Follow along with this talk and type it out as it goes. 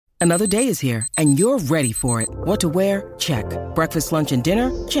Another day is here, and you're ready for it. What to wear? Check. Breakfast, lunch, and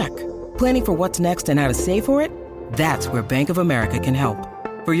dinner? Check. Planning for what's next and how to save for it? That's where Bank of America can help.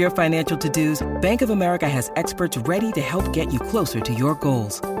 For your financial to-dos, Bank of America has experts ready to help get you closer to your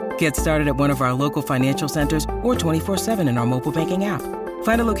goals. Get started at one of our local financial centers or 24/7 in our mobile banking app.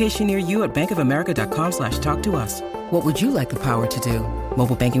 Find a location near you at bankofamerica.com/talktous. What would you like the power to do?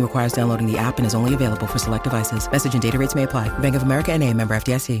 Mobile banking requires downloading the app and is only available for select devices. Message and data rates may apply. Bank of America N.A., member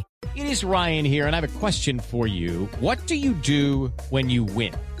FDIC. It is Ryan here, and I have a question for you. What do you do when you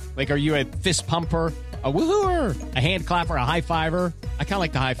win? Like, are you a fist pumper, a woohooer, a hand clapper, a high fiver? I kind of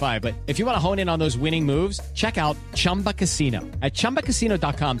like the high five, but if you want to hone in on those winning moves, check out Chumba Casino. At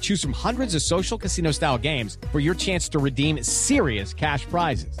ChumbaCasino.com, choose from hundreds of social casino-style games for your chance to redeem serious cash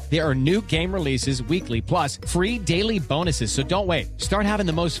prizes. There are new game releases weekly, plus free daily bonuses, so don't wait. Start having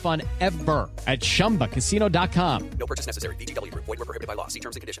the most fun ever at ChumbaCasino.com. No purchase necessary. VGW Group. Void where prohibited by law. See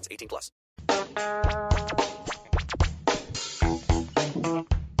terms and conditions. 18+.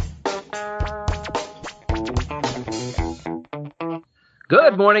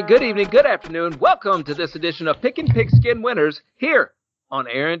 Good morning, good evening, good afternoon. Welcome to this edition of Pickin' Pigskin Winners here on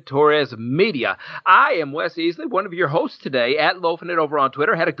Aaron Torres Media. I am Wes Easley, one of your hosts today at Loafin' It over on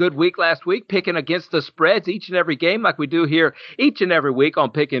Twitter. Had a good week last week, picking against the spreads each and every game like we do here each and every week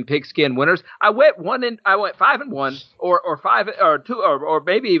on Pickin' Pigskin Winners. I went 5-1 or 5-2 or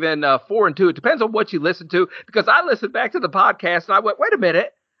maybe even 4-2. It depends on what you listen to, because I listened back to the podcast and I went, wait a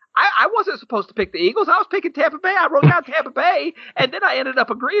minute. I wasn't supposed to pick the Eagles. I was picking Tampa Bay. I wrote down Tampa Bay, and then I ended up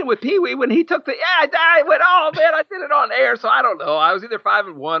agreeing with Pee Wee when he took the. I went, oh man, I did it on air, so I don't know. I was either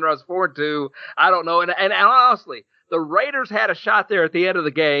 5-1 or I was 4-2. I don't know. And honestly, the Raiders had a shot there at the end of the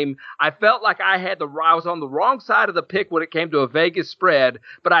game. I felt like I was on the wrong side of the pick when it came to a Vegas spread,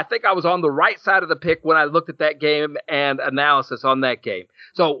 but I think I was on the right side of the pick when I looked at that game and analysis on that game.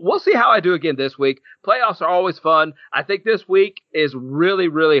 So we'll see how I do again this week. Playoffs are always fun. I think this week is really,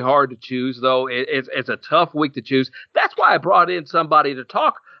 really hard to choose, though. It's a tough week to choose. That's why I brought in somebody to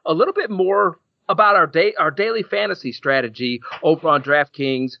talk a little bit more about our daily fantasy strategy over on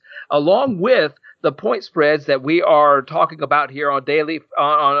DraftKings, along with the point spreads that we are talking about here on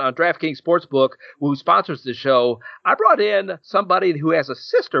DraftKings Sportsbook, who sponsors the show. I brought in somebody who has a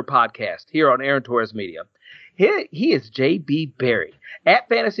sister podcast here on Aaron Torres Media. He is JB Berry, at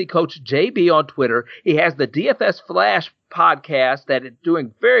Fantasy Coach JB on Twitter. He has the DFS Flash podcast that is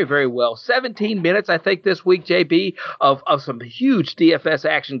doing very, very well. 17 minutes, I think, this week, JB, of some huge DFS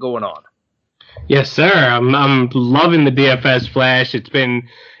action going on. Yes, sir. I'm loving the DFS Flash. It's been,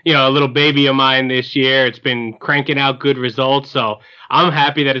 a little baby of mine this year. It's been cranking out good results. So I'm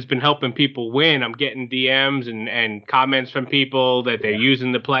happy that it's been helping people win. I'm getting DMs and comments from people that they're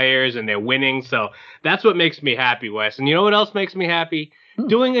using the players and they're winning. So that's what makes me happy, Wes. And you know what else makes me happy?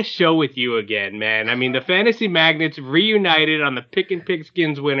 Doing a show with you again, man. I mean, the Fantasy Magnates reunited on the Pickin'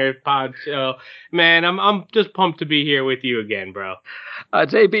 Pigskins Winner pod show. Man, I'm just pumped to be here with you again, bro.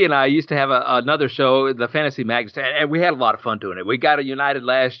 JB and I used to have another show, the Fantasy Magnates, and we had a lot of fun doing it. We got united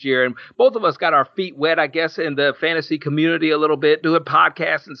last year, and both of us got our feet wet, I guess, in the fantasy community a little bit, doing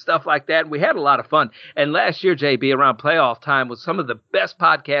podcasts and stuff like that, and we had a lot of fun. And last year, JB, around playoff time, was some of the best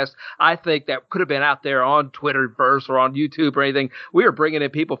podcasts, I think, that could have been out there on Twitterverse or on YouTube or anything. We were bringing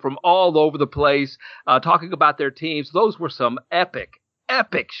in people from all over the place, talking about their teams. Those were some epic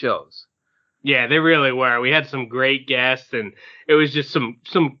shows. Yeah, they really were. We had some great guests, and it was just some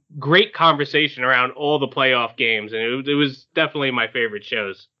great conversation around all the playoff games, and it was definitely my favorite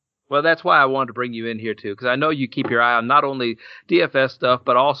shows. Well, that's why I wanted to bring you in here, too, because I know you keep your eye on not only DFS stuff,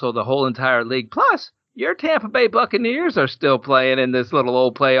 but also the whole entire league. Plus, your Tampa Bay Buccaneers are still playing in this little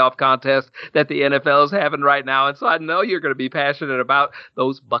old playoff contest that the NFL is having right now, and so I know you're going to be passionate about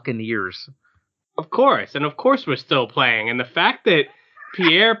those Buccaneers. Of course, and of course we're still playing, and the fact that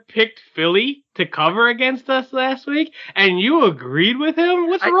Pierre picked Philly to cover against us last week, and you agreed with him?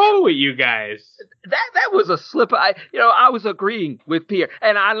 What's wrong with you guys? That was a slip. I was agreeing with Pierre,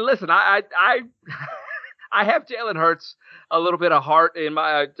 and I have Jalen Hurts a little bit of heart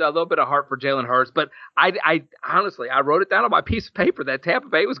for Jalen Hurts, but I honestly, I wrote it down on my piece of paper that Tampa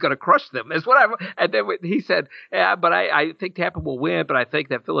Bay was going to crush them. That's what and then he said, yeah, but I think Tampa will win, but I think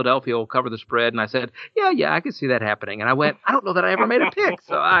that Philadelphia will cover the spread. And I said, yeah, I can see that happening. And I went, I don't know that I ever made a pick.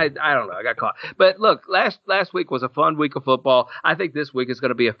 So I don't know. I got caught. But look, last week was a fun week of football. I think this week is going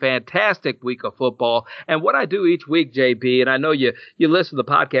to be a fantastic week of football. And what I do each week, JB, and I know you listen to the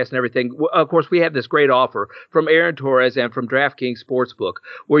podcast and everything. Of course, we have this great offer from Aaron Torres and from DraftKings Sportsbook,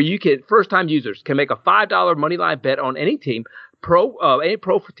 where you can, first-time users can make a $5 moneyline bet on any team, pro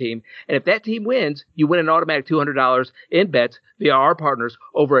team, and if that team wins, you win an automatic $200 in bets via our partners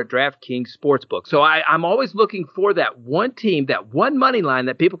over at DraftKings Sportsbook. So I'm always looking for that one team, that one money line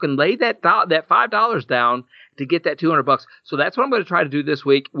that people can lay that $5 down to get that $200. So that's what I'm going to try to do this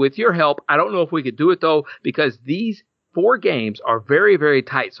week with your help. I don't know if we could do it though, because these 4 games are very, very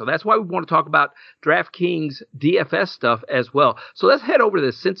tight. So that's why we want to talk about DraftKings DFS stuff as well. So let's head over to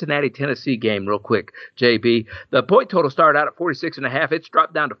the Cincinnati-Tennessee game real quick, JB. The point total started out at 46.5. It's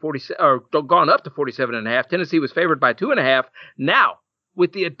dropped down to 40, or gone up to 47.5. Tennessee was favored by 2.5. Now,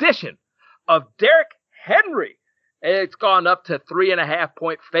 with the addition of Derrick Henry, it's gone up to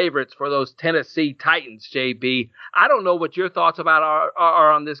 3.5-point favorites for those Tennessee Titans, JB. I don't know what your thoughts about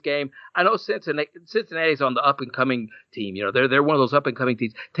are on this game. I know Cincinnati's on the up-and-coming team. You know, they're one of those up-and-coming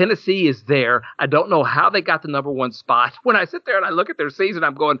teams. Tennessee is there. I don't know how they got the number 1 spot. When I sit there and I look at their season,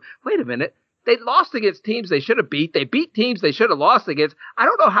 I'm going, wait a minute. They lost against teams they should have beat. They beat teams they should have lost against. I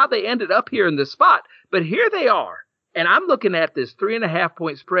don't know how they ended up here in this spot, but here they are. And I'm looking at this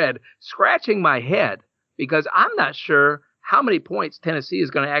 3.5-point spread, scratching my head, because I'm not sure how many points Tennessee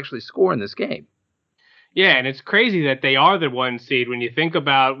is going to actually score in this game. Yeah, and it's crazy that they are the 1 seed when you think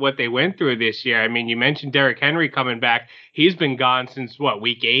about what they went through this year. I mean, you mentioned Derrick Henry coming back. He's been gone since,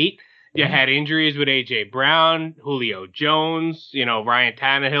 week 8? You had injuries with A.J. Brown, Julio Jones, Ryan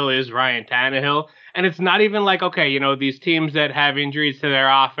Tannehill is Ryan Tannehill. And it's not even like, okay, these teams that have injuries to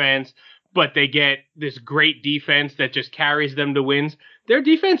their offense, but they get this great defense that just carries them to wins. Their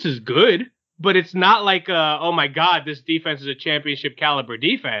defense is good. But it's not like, oh my God, this defense is a championship caliber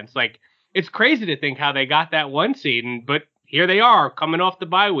defense. Like, it's crazy to think how they got that 1 seed. But here they are coming off the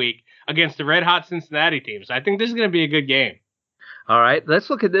bye week against the red hot Cincinnati team. So I think this is going to be a good game. All right, let's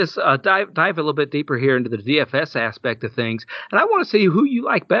look at this, dive a little bit deeper here into the DFS aspect of things. And I want to see who you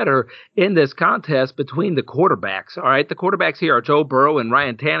like better in this contest between the quarterbacks. All right, the quarterbacks here are Joe Burrow and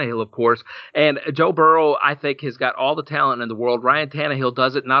Ryan Tannehill, of course. And Joe Burrow, I think, has got all the talent in the world. Ryan Tannehill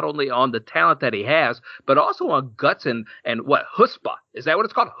does it not only on the talent that he has, but also on guts and what, chutzpah. Is that what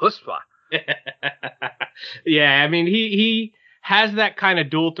it's called? Chutzpah. Yeah, I mean, he has that kind of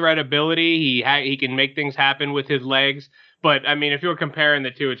dual threat ability. He can make things happen with his legs. But, I mean, if you're comparing the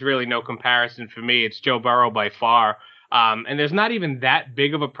two, it's really no comparison for me. It's Joe Burrow by far. And there's not even that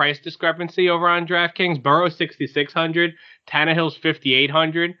big of a price discrepancy over on DraftKings. Burrow's $6,600. Tannehill's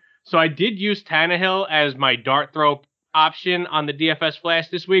 $5,800. So I did use Tannehill as my dart throw option on the DFS Flash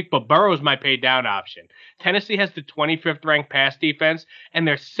this week, but Burrow's my pay down option. Tennessee has the 25th ranked pass defense, and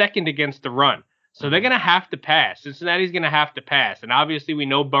they're second against the run. So they're going to have to pass. Cincinnati's going to have to pass. And obviously we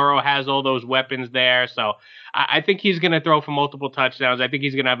know Burrow has all those weapons there. So I think he's going to throw for multiple touchdowns. I think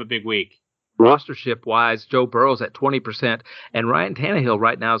he's going to have a big week. Rostership-wise, Joe Burrow's at 20%, and Ryan Tannehill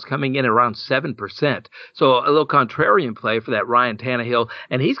right now is coming in around 7%. So a little contrarian play for that Ryan Tannehill,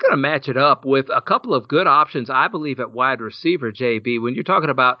 and he's going to match it up with a couple of good options, I believe, at wide receiver, JB. When you're talking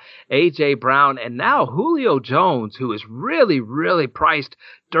about A.J. Brown and now Julio Jones, who is really, really priced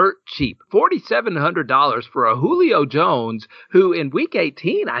dirt cheap, $4,700 for a Julio Jones, who in week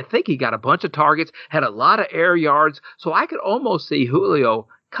 18, I think he got a bunch of targets, had a lot of air yards, so I could almost see Julio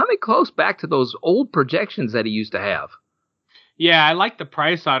coming close back to those old projections that he used to have. Yeah, I like the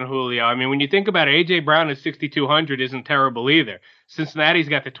price on Julio. I mean, when you think about it, A.J. Brown at $6,200 isn't terrible either. Cincinnati's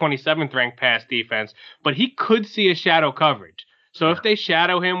got the 27th ranked pass defense, but he could see a shadow coverage. So if they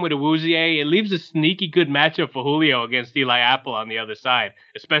shadow him with Awuzie, it leaves a sneaky good matchup for Julio against Eli Apple on the other side,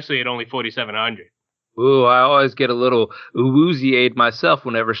 especially at only $4,700. Ooh, I always get a little Awuzie myself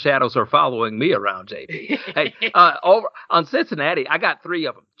whenever shadows are following me around, JB. Hey, over on Cincinnati, I got 3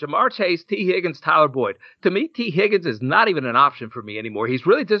 of them. Jamar Chase, T. Higgins, Tyler Boyd. To me, T. Higgins is not even an option for me anymore. He's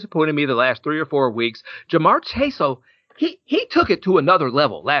really disappointed me the last 3 or 4 weeks. Jamar Chase, though, he took it to another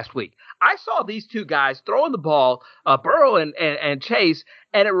level last week. I saw these 2 guys throwing the ball, Burrow and Chase,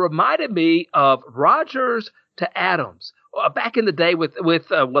 and it reminded me of Rodgers to Adams. Back in the day with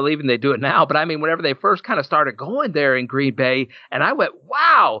well, even they do it now, but I mean, whenever they first kind of started going there in Green Bay, and I went,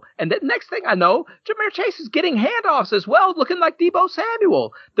 wow. And the next thing I know, Jamar Chase is getting handoffs as well, looking like Deebo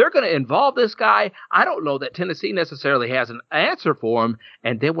Samuel. They're going to involve this guy. I don't know that Tennessee necessarily has an answer for him.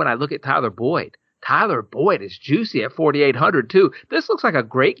 And then when I look at Tyler Boyd is juicy at 4,800 too. This looks like a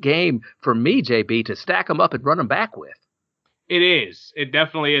great game for me, JB, to stack him up and run him back with. It is. It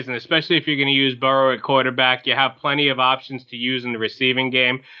definitely is. And especially if you're going to use Burrow at quarterback, you have plenty of options to use in the receiving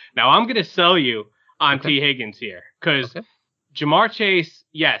game. Now, I'm going to sell you on T. Higgins here because Jamar Chase,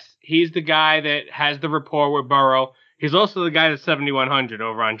 yes, he's the guy that has the rapport with Burrow. He's also the guy that's 7,100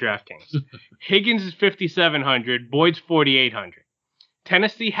 over on DraftKings. Higgins is 5,700. Boyd's 4,800.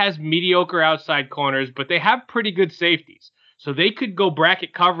 Tennessee has mediocre outside corners, but they have pretty good safeties. So they could go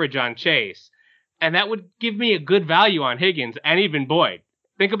bracket coverage on Chase, and that would give me a good value on Higgins and even Boyd.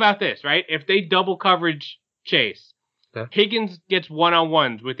 Think about this, right? If they double coverage Chase, Higgins gets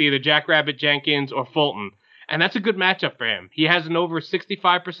one-on-ones with either Jackrabbit Jenkins or Fulton, and that's a good matchup for him. He has an over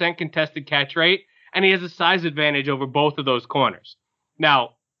 65% contested catch rate, and he has a size advantage over both of those corners.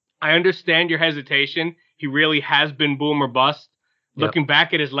 Now, I understand your hesitation. He really has been boom or bust. Yep. Looking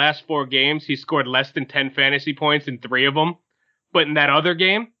back at his last 4 games, he scored less than 10 fantasy points in 3 of them. But in that other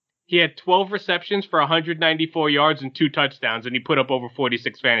game, he had 12 receptions for 194 yards and 2 touchdowns, and he put up over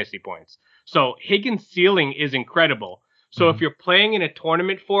 46 fantasy points. So Higgins' ceiling is incredible. So if you're playing in a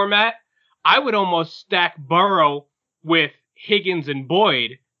tournament format, I would almost stack Burrow with Higgins and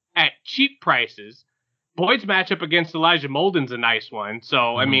Boyd at cheap prices. Boyd's matchup against Elijah Molden's a nice one.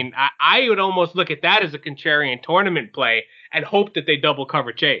 So, I mean, I would almost look at that as a contrarian tournament play and hope that they double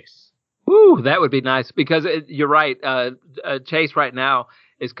cover Chase. Ooh, that would be nice because you're right. Chase right now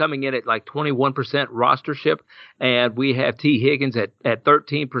is coming in at like 21% rostership, and we have T. Higgins at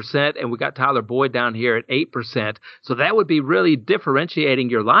 13%, and we got Tyler Boyd down here at 8%. So that would be really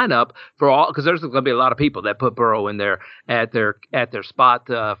differentiating your lineup for all, because there's going to be a lot of people that put Burrow in there at their spot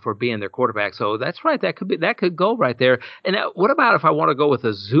for being their quarterback. So that's right. That could go right there. And what about if I want to go with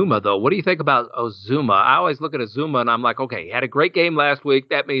Azuma though? What do you think about Azuma? I always look at Azuma and I'm like, okay, he had a great game last week.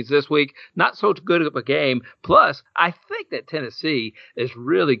 That means this week not so good of a game. Plus, I think that Tennessee is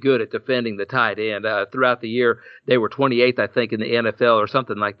really good at defending the tight end. Throughout the year, they were 28th, I think, in the NFL or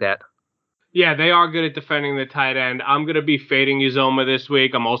something like that. Yeah, they are good at defending the tight end. I'm going to be fading Uzomah this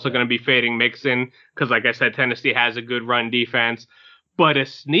week. I'm also going to be fading Mixon because, like I said, Tennessee has a good run defense. But a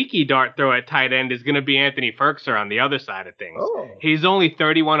sneaky dart throw at tight end is going to be Anthony Ferkser on the other side of things. Oh. He's only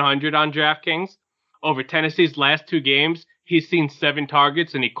 3,100 on DraftKings. Over Tennessee's last 2 games, he's seen 7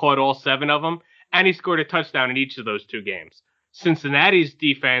 targets, and he caught all 7 of them, and he scored a touchdown in each of those 2 games. Cincinnati's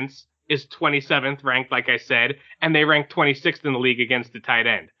defense is 27th ranked, like I said, and they rank 26th in the league against the tight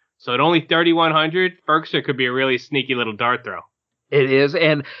end. So at only 3,100, Ferkser could be a really sneaky little dart throw. It is,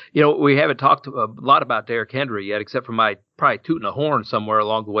 and we haven't talked a lot about Derrick Henry yet, except for my probably tooting a horn somewhere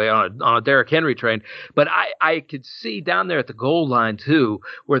along the way on a Derrick Henry train. But I could see down there at the goal line too,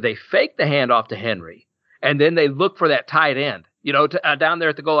 where they fake the handoff to Henry, and then they look for that tight end. Down there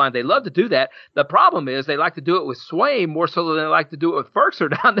at the goal line, they love to do that. The problem is they like to do it with Swaim more so than they like to do it with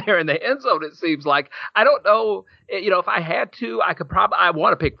Ferkser down there in the end zone. It seems like I don't know. If I had to, I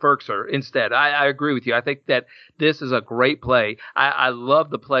want to pick Ferkser instead. I agree with you. I think that this is a great play. I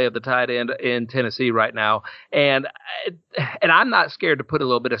love the play of the tight end in Tennessee right now, and I'm not scared to put a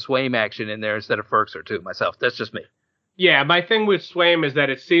little bit of Swaim action in there instead of Ferkser too myself. That's just me. Yeah, my thing with Swaim is that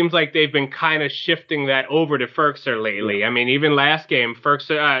it seems like they've been kind of shifting that over to Ferkser lately. I mean, even last game,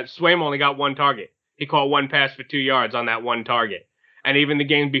 Swaim only got 1 target. He caught 1 pass for 2 yards on that 1 target. And even the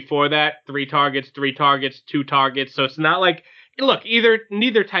game before that, 3 targets, 2 targets. So it's not like, look,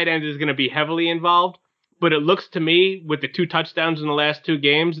 neither tight end is going to be heavily involved, but it looks to me, with the 2 touchdowns in the last 2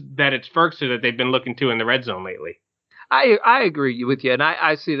 games, that it's Ferkser that they've been looking to in the red zone lately. I agree with you, and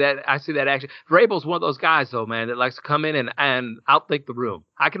I see that action. Vrabel's one of those guys, though, man, that likes to come in and outthink the room.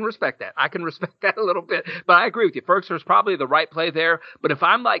 I can respect that. A little bit, but I agree with you. Ferkser is probably the right play there. But if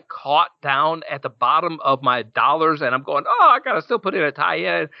I'm like caught down at the bottom of my dollars and I'm going, I gotta still put in a tie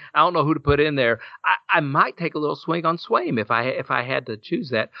in, I don't know who to put in there. I might take a little swing on Swaim if I had to choose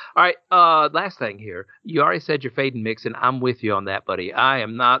that. All right, last thing here. You already said you're fading Mixon. I'm with you on that, buddy.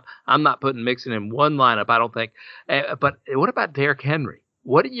 I'm not putting Mixon in one lineup, I don't think. But what about Derrick Henry?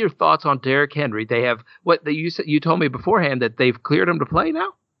 What are your thoughts on Derrick Henry? They have you told me beforehand that they've cleared him to play now?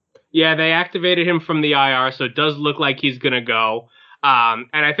 Yeah, they activated him from the IR, so it does look like he's going to go. And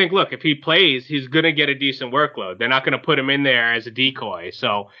I think, look, if he plays, he's going to get a decent workload. They're not going to put him in there as a decoy.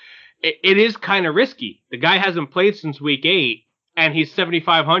 So it is kind of risky. The guy hasn't played since week 8, and he's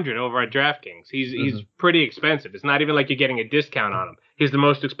 $7,500 over at DraftKings. He's pretty expensive. It's not even like you're getting a discount on him. He's the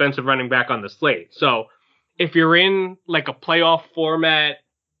most expensive running back on the slate. So if you're in like a playoff format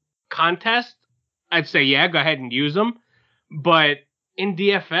contest, I'd say, yeah, go ahead and use him. But in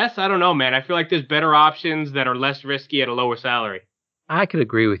DFS, I don't know, man. I feel like there's better options that are less risky at a lower salary. I could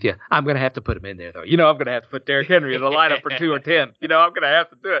agree with you. I'm going to have to put him in there, though. I'm going to have to put Derrick Henry in the lineup for 2 or 10. I'm going to have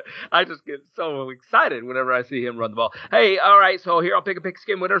to do it. I just get so excited whenever I see him run the ball. Hey, all right, so here on Pick and Pick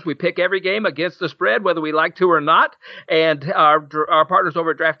Skin Winners, we pick every game against the spread, whether we like to or not. And our partners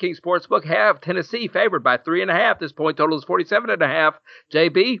over at DraftKings Sportsbook have Tennessee favored by 3.5. This point total is 47.5.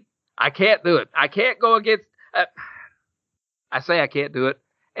 JB, I can't do it. I can't go against I say I can't do it.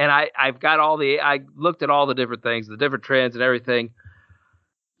 And I looked at all the different things, the different trends and everything.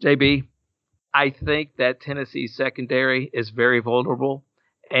 JB, I think that Tennessee's secondary is very vulnerable.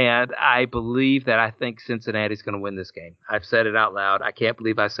 And I think Cincinnati's going to win this game. I've said it out loud. I can't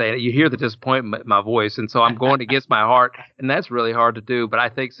believe I say it. You hear the disappointment in my voice, and so I'm going against my heart, and that's really hard to do. But I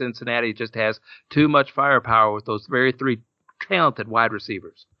think Cincinnati just has too much firepower with those three talented wide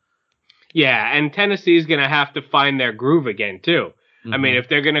receivers. Yeah, and Tennessee's going to have to find their groove again, too. Mm-hmm. I mean, if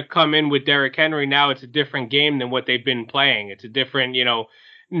they're going to come in with Derrick Henry now, it's a different game than what they've been playing. It's a different,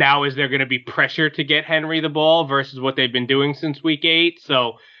 now is there going to be pressure to get Henry the ball versus what they've been doing since week 8?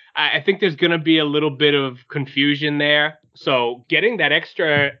 So I think there's going to be a little bit of confusion there. So getting that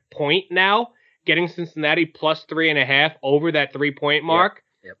extra point now, getting Cincinnati plus 3.5 over that 3-point mark,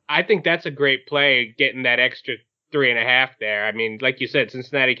 yep. I think that's a great play, getting that extra 3.5 there. I mean, like you said,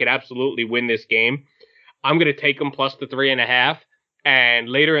 Cincinnati could absolutely win this game. I'm going to take them plus the 3.5. And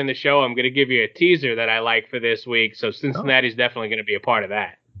later in the show, I'm going to give you a teaser that I like for this week. So Cincinnati's definitely going to be a part of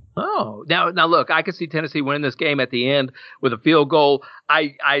that. Oh, now look, I can see Tennessee winning this game at the end with a field goal.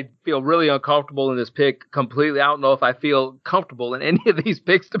 I feel really uncomfortable in this pick completely. I don't know if I feel comfortable in any of these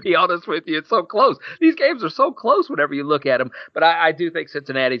picks, to be honest with you. It's so close. These games are so close whenever you look at them. But I do think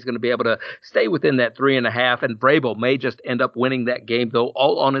Cincinnati's going to be able to stay within that 3.5, and Vrabel may just end up winning that game, though,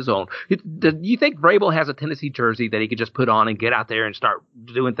 all on his own. Do you think Vrabel has a Tennessee jersey that he could just put on and get out there and start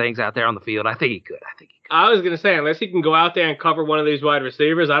doing things out there on the field? I think he could. I was going to say, unless he can go out there and cover one of these wide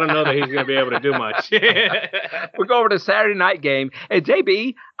receivers, I don't know that he's going to be able to do much. We'll go over to the Saturday night game. And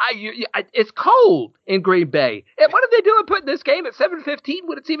JB, it's cold in Green Bay. And what are they doing putting this game at 7:15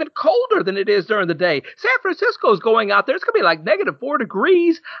 when it's even colder than it is during the day? San Francisco's going out there. It's going to be like -4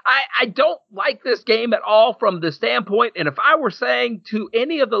 degrees. I don't like this game at all from the standpoint. And if I were saying to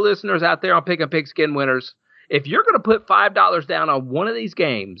any of the listeners out there on Pick and Pigskin Winners, if you're going to put $5 down on one of these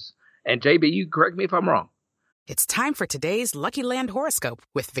games, and JB, you correct me if I'm wrong. It's time for today's Lucky Land horoscope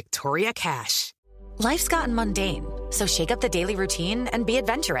with Victoria Cash. Life's gotten mundane, so shake up the daily routine and be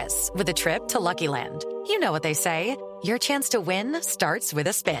adventurous with a trip to Lucky Land. You know what they say, your chance to win starts with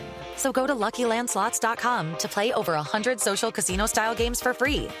a spin. So go to LuckyLandSlots.com to play over 100 social casino-style games for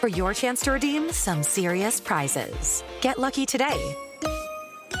free for your chance to redeem some serious prizes. Get lucky today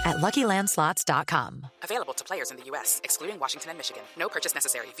at LuckyLandSlots.com. Available to players in the U.S., excluding Washington and Michigan. No purchase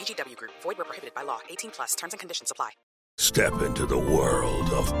necessary. VGW Group. Void where prohibited by law. 18+. Terms and conditions apply. Step into the world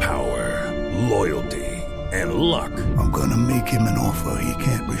of power, loyalty, and luck. I'm going to make him an offer he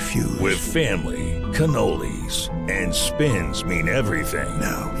can't refuse. With family, cannolis, and spins mean everything.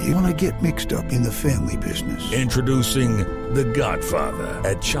 Now, you want to get mixed up in the family business. Introducing The Godfather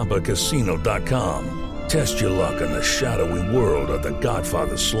at ChumbaCasino.com. Test your luck in the shadowy world of The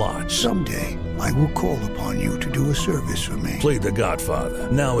Godfather slot. Someday, I will call upon you to do a service for me. Play The Godfather,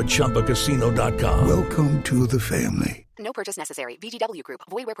 now at ChumbaCasino.com. Welcome to the family. No purchase necessary. VGW Group.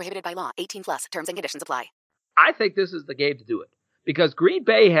 Void where prohibited by law. 18+. Terms and conditions apply. I think this is the game to do it, because Green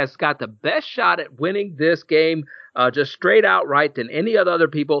Bay has got the best shot at winning this game just straight out right than any other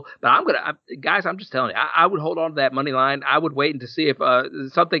people. But I'm just telling you, I would hold on to that money line. I would wait to see if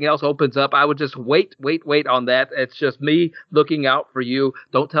something else opens up. I would just wait on that. It's just me looking out for you.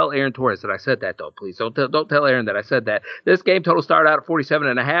 Don't tell Aaron Torres that I said that, though, please. Don't tell Aaron that I said that. This game total started out at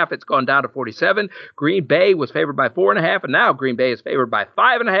 47.5. It's gone down to 47. Green Bay was favored by 4.5, and now Green Bay is favored by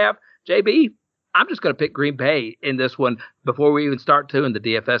 5.5. JB, I'm just going to pick Green Bay in this one before we even start doing the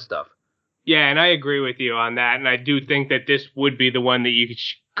DFS stuff. Yeah, and I agree with you on that. And I do think that this would be the one that you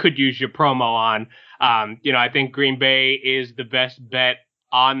could use your promo on. I think Green Bay is the best bet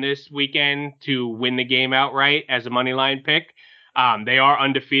on this weekend to win the game outright as a money line pick. They are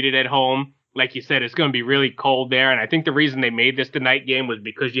undefeated at home. Like you said, it's going to be really cold there. And I think the reason they made this the night game was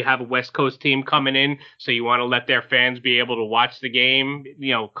because you have a West Coast team coming in. So you want to let their fans be able to watch the game,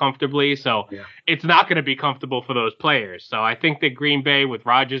 comfortably. So It's not going to be comfortable for those players. So I think that Green Bay with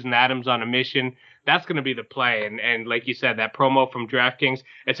Rodgers and Adams on a mission, that's going to be the play. And like you said, that promo from DraftKings,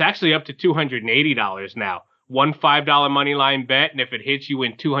 it's actually up to $280 now. One $5 money line bet. And if it hits, you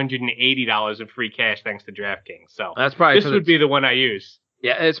win $280 in free cash thanks to DraftKings. So that's probably this would be the one I use.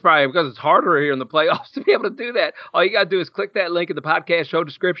 Yeah, it's probably because it's harder here in the playoffs to be able to do that. All you got to do is click that link in the podcast show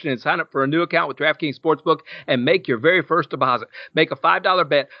description and sign up for a new account with DraftKings Sportsbook and make your very first deposit. Make a $5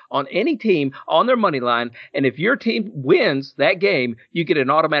 bet on any team on their money line, and if your team wins that game, you get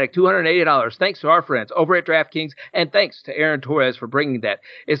an automatic $280 thanks to our friends over at DraftKings, and thanks to Aaron Torres for bringing that.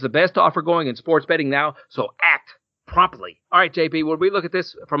 It's the best offer going in sports betting now, so act promptly. All right, JP, when we look at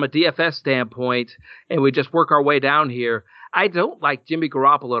this from a DFS standpoint and we just work our way down here, I don't like Jimmy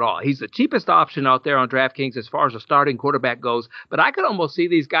Garoppolo at all. He's the cheapest option out there on DraftKings as far as a starting quarterback goes, but I could almost see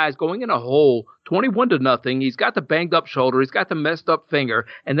these guys going in a hole 21-0. He's got the banged up shoulder. He's got the messed up finger.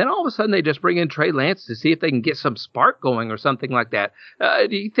 And then all of a sudden they just bring in Trey Lance to see if they can get some spark going or something like that.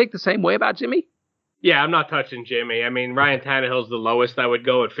 Do you think the same way about Jimmy? Yeah, I'm not touching Jimmy. I mean, Ryan Tannehill's the lowest I would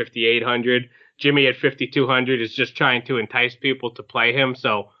go at 5,800. Jimmy at 5,200 is just trying to entice people to play him.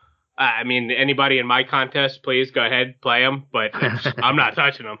 So, I mean, anybody in my contest, please go ahead, play him. But I'm not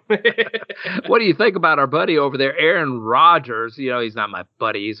touching him. What do you think about our buddy over there, Aaron Rodgers? You know, he's not my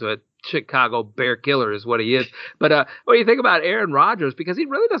buddy. He's a Chicago Bear killer is what he is. But what do you think about Aaron Rodgers? Because he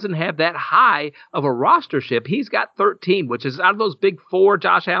really doesn't have that high of a rostership. He's got 13, which is out of those big four.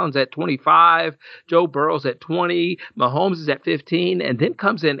 Josh Allen's at 25, Joe Burrow's at 20, Mahomes is at 15, and then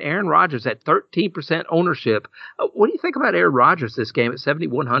comes in Aaron Rodgers at 13% ownership. What do you think about Aaron Rodgers this game at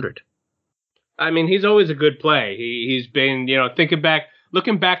 7,100? I mean, he's always a good play. He's been,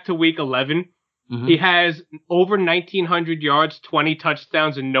 looking back to week 11, he has over 1,900 yards, 20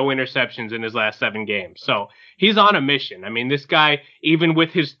 touchdowns, and no interceptions in his last 7 games. So he's on a mission. I mean, this guy, even with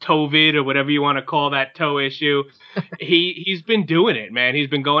his TOVID or whatever you want to call that toe issue, he's been doing it, man. He's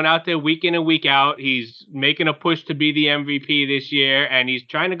been going out there week in and week out. He's making a push to be the MVP this year, and he's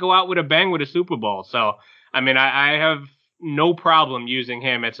trying to go out with a bang with a Super Bowl. So, I mean, I have no problem using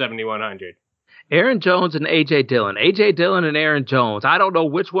him at 7,100. Aaron Jones and A.J. Dillon. A.J. Dillon and Aaron Jones. I don't know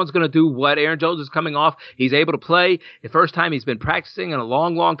which one's going to do what. Aaron Jones is coming off. He's able to play. The first time he's been practicing in a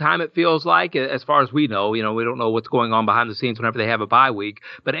long, long time, it feels like, as far as we know. You know, we don't know what's going on behind the scenes whenever they have a bye week.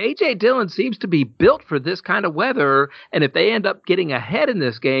 But A.J. Dillon seems to be built for this kind of weather. And if they end up getting ahead in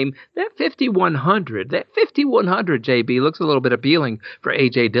this game, that 5,100, JB, looks a little bit appealing for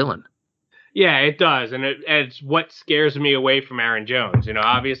A.J. Dillon. Yeah, it does. And it's what scares me away from Aaron Jones. You know,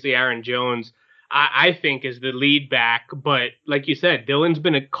 obviously Aaron Jones, I think, is the lead back. But like you said, Dillon's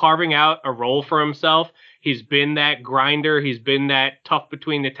been carving out a role for himself. He's been that grinder. He's been that tough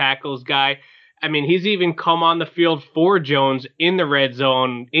between the tackles guy. I mean, he's even come on the field for Jones in the red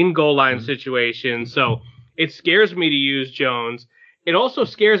zone, in goal line situations. So it scares me to use Jones. It also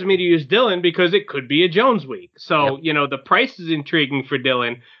scares me to use Dillon because it could be a Jones week. So, the price is intriguing for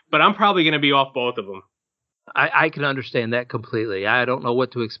Dillon, but I'm probably going to be off both of them. I can understand that completely. I don't know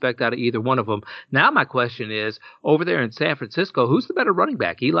what to expect out of either one of them. Now my question is, over there in San Francisco, who's the better running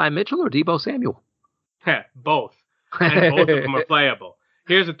back, Eli Mitchell or Deebo Samuel? Both. And both of them are playable.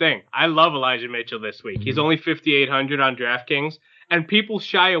 Here's the thing. I love Elijah Mitchell this week. He's only 5,800 on DraftKings, and people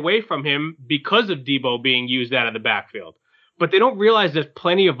shy away from him because of Deebo being used out of the backfield. But they don't realize there's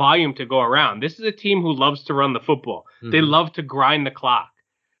plenty of volume to go around. This is a team who loves to run the football. They love to grind the clock.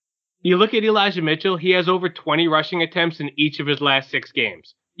 You look at Elijah Mitchell, he has over 20 rushing attempts in each of his last 6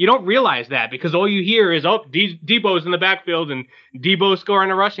 games. You don't realize that because all you hear is, Deebo's in the backfield and Deebo's scoring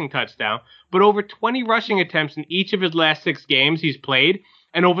a rushing touchdown. But over 20 rushing attempts in each of his last 6 games he's played.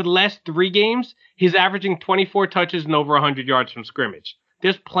 And over the last 3 games, he's averaging 24 touches and over 100 yards from scrimmage.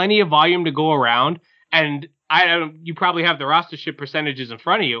 There's plenty of volume to go around. And you probably have the rostership percentages in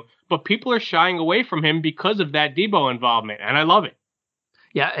front of you, but people are shying away from him because of that Deebo involvement. And I love it.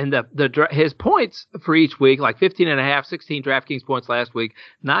 Yeah, and his points for each week, like 15.5, 16 DraftKings points last week,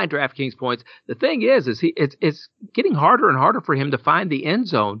 9 DraftKings points. The thing is it's getting harder and harder for him to find the end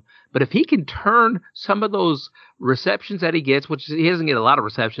zone. But if he can turn some of those receptions that he gets, which he doesn't get a lot of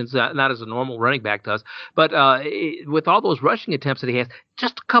receptions, not as a normal running back does, but with all those rushing attempts that he has,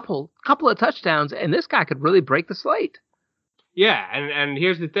 just a couple of touchdowns, and this guy could really break the slate. Yeah, and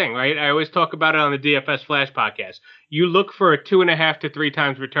here's the thing, right? I always talk about it on the DFS Flash podcast. You look for a 2.5 to 3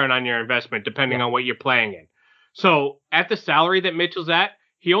 times return on your investment, depending on what you're playing in. So at the salary that Mitchell's at,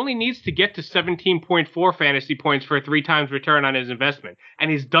 he only needs to get to 17.4 fantasy points for a 3 times return on his investment.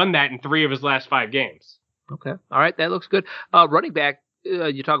 And he's done that in 3 of his last 5 games. Okay. All right. That looks good. Running back,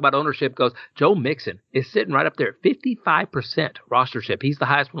 you talk about ownership goes. Joe Mixon is sitting right up there at 55% rostership. He's the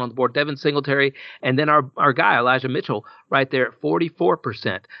highest one on the board. Devin Singletary, and then our guy Elijah Mitchell right there at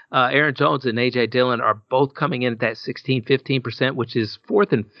 44%. Aaron Jones and A.J. Dillon are both coming in at that 16, 15%, which is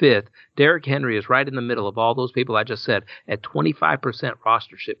 4th and 5th. Derrick Henry is right in the middle of all those people I just said at 25%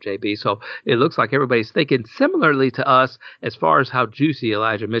 rostership, JB. So it looks like everybody's thinking similarly to us as far as how juicy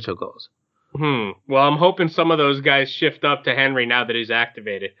Elijah Mitchell goes. Well, I'm hoping some of those guys shift up to Henry now that he's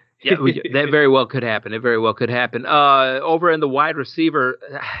activated. Yeah, that very well could happen. It very well could happen. Over in the wide receiver,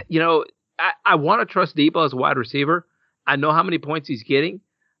 I want to trust Deebo as a wide receiver. I know how many points he's getting.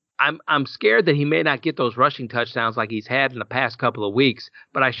 I'm scared that he may not get those rushing touchdowns like he's had in the past couple of weeks,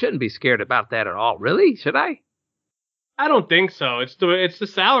 but I shouldn't be scared about that at all. Really? Should I? I don't think so. It's the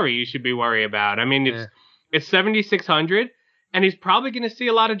salary you should be worried about. I mean, it's 7,600. and he's probably going to see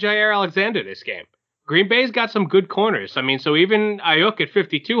a lot of Jair Alexander this game. Green Bay's got some good corners. I mean, so even Ayuk at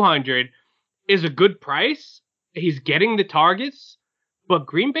 5,200 is a good price. He's getting the targets, but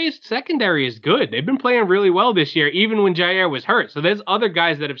Green Bay's secondary is good. They've been playing really well this year, even when Jair was hurt. So there's other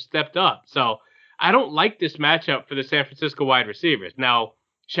guys that have stepped up. So I don't like this matchup for the San Francisco wide receivers. Now,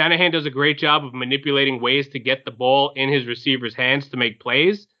 Shanahan does a great job of manipulating ways to get the ball in his receivers' hands to make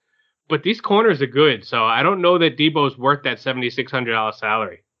plays, but these corners are good. So I don't know that Debo's worth that $7,600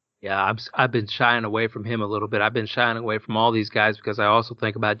 salary. Yeah, I've been shying away from him a little bit. I've been shying away from all these guys because I also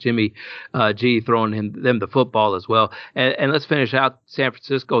think about Jimmy G throwing them the football as well. And let's finish out San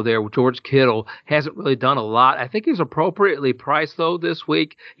Francisco there. George Kittle hasn't really done a lot. I think he's appropriately priced, though, this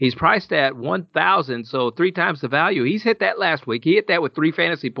week. He's priced at $1,000, so 3 times the value. He's hit that last week. He hit that with 3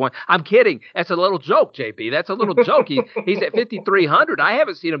 fantasy points. I'm kidding. That's a little joke, JP. That's a little joke. He's at 5,300. I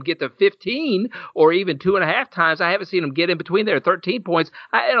haven't seen him get to 15 or even 2.5 times. I haven't seen him get in between there, 13 points.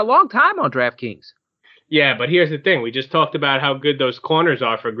 In a long time on DraftKings. Yeah, but here's the thing. We just talked about how good those corners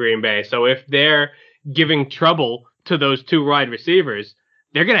are for Green Bay. So if they're giving trouble to those 2 wide receivers,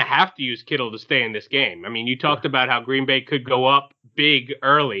 they're going to have to use Kittle to stay in this game. I mean, you talked about how Green Bay could go up big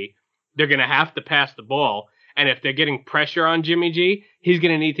early. They're going to have to pass the ball. And if they're getting pressure on Jimmy G, he's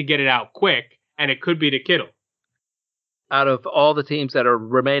going to need to get it out quick, and it could be to Kittle. Out of all the teams that are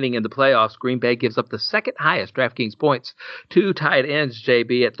remaining in the playoffs, Green Bay gives up the second highest DraftKings points to tight ends,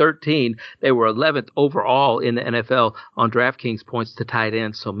 JB, at 13. They were 11th overall in the NFL on DraftKings points to tight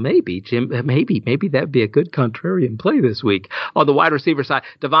ends. So maybe that'd be a good contrarian play this week. On the wide receiver side,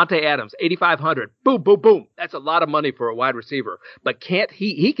 Devontae Adams, 8,500. Boom, boom, boom. That's a lot of money for a wide receiver. But can't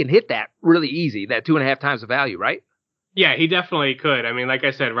he can hit that really easy, that 2.5 times the value, right? Yeah, he definitely could. I mean, like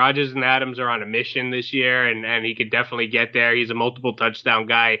I said, Rodgers and Adams are on a mission this year, and he could definitely get there. He's a multiple touchdown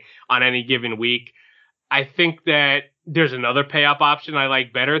guy on any given week. I think that there's another pay-up option I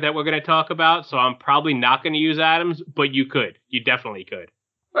like better that we're going to talk about, so I'm probably not going to use Adams, but you could. You definitely could.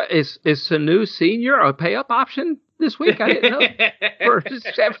 Is Sanu Sr. a pay-up option this week? I didn't know. For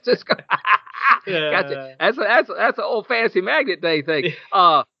San Francisco. Gotcha. That's an old fantasy magnet day thing.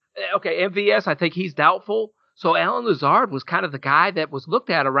 Okay, MVS, I think he's doubtful. So Allen Lazard was kind of the guy that was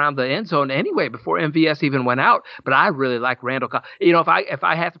looked at around the end zone anyway before MVS even went out. But I really like Randall Cobb. You know, if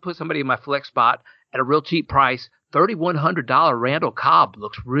I have to put somebody in my flex spot at a real cheap price, $3,100 Randall Cobb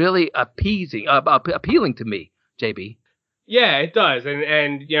looks really appealing to me, JB. Yeah, it does.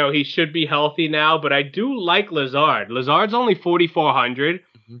 And you know, he should be healthy now, but I do like Lazard. Lazard's only 4,400.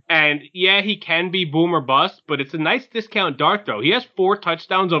 And yeah, he can be boom or bust, but it's a nice discount dart throw. He has 4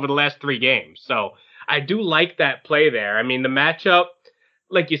 touchdowns over the last 3 games. So I do like that play there. I mean, the matchup,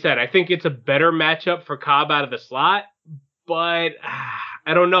 like you said, I think it's a better matchup for Cobb out of the slot, but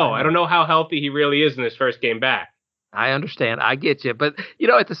I don't know. I don't know how healthy he really is in his first game back. I understand. I get you. But, you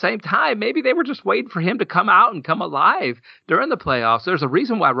know, at the same time, maybe they were just waiting for him to come out and come alive during the playoffs. There's a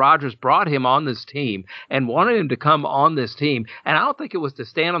reason why Rodgers brought him on this team and wanted him to come on this team. And I don't think it was to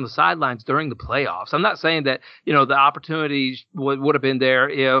stand on the sidelines during the playoffs. I'm not saying that, you know, the opportunities would have been there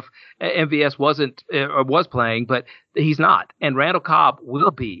if MVS was playing, but he's not. And Randall Cobb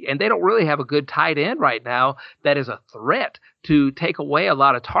will be. And they don't really have a good tight end right now that is a threat to take away a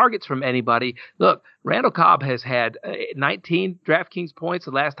lot of targets from anybody. Look, Randall Cobb has had 19 DraftKings points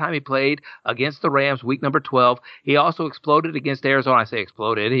the last time he played against the Rams, week number 12. He also exploded against Arizona. I say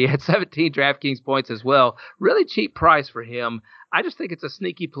exploded. He had 17 DraftKings points as well. Really cheap price for him. I just think it's a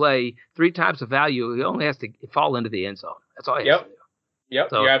sneaky play. 3 times the value. He only has to fall into the end zone. That's all he has to do. Yep,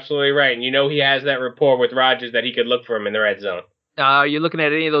 so, you're absolutely right. And you know he has that rapport with Rodgers that he could look for him in the red zone. Are you looking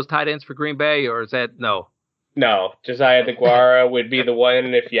at any of those tight ends for Green Bay, or is that no? No, Josiah DeGuara would be the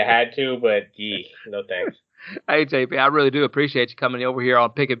one if you had to, but no thanks. Hey, JP, I really do appreciate you coming over here on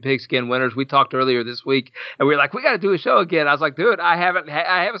Picking Pigskin Winners. We talked earlier this week, and we were like, we got to do a show again. I was like, dude, I haven't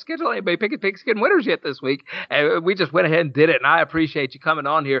scheduled anybody Picking Pigskin Winners yet this week, and we just went ahead and did it. And I appreciate you coming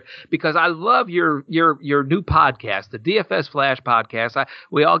on here because I love your new podcast, the DFS Flash podcast.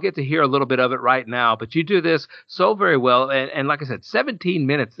 We all get to hear a little bit of it right now, but you do this so very well. And like I said, 17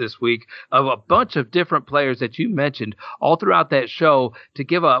 minutes this week of a bunch of different players that you mentioned all throughout that show to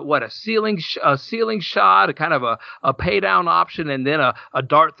give a ceiling shot, a kind of a pay down option, and then a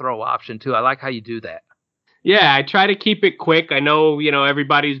dart throw option too. I like how you do that. Yeah, I try to keep it quick. I know,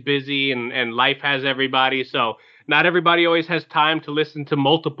 everybody's busy and life has everybody. So not everybody always has time to listen to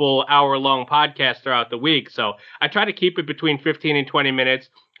multiple hour-long podcasts throughout the week. So I try to keep it between 15 and 20 minutes.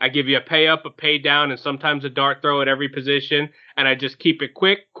 I give you a pay up, a pay down, and sometimes a dart throw at every position. And I just keep it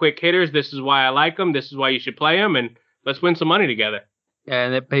quick hitters. This is why I like them. This is why you should play them. And let's win some money together.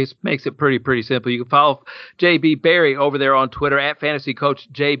 And it makes it pretty simple. You can follow JB Berry over there on Twitter at Fantasy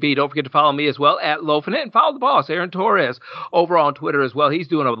Coach JB. Don't forget to follow me as well at Loafing It, and follow the boss, Aaron Torres, over on Twitter as well. He's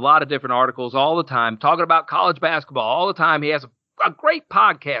doing a lot of different articles all the time, talking about college basketball all the time. He has a great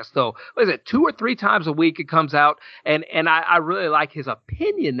podcast, though. What is it, 2 or 3 times a week it comes out, and I really like his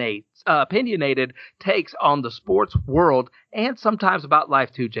opinionated takes on the sports world and sometimes about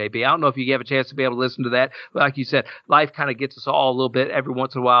life too, JB. I don't know if you have a chance to be able to listen to that, but like you said, life kind of gets us all a little bit every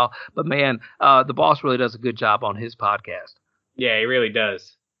once in a while. But man, the boss really does a good job on his podcast. Yeah, he really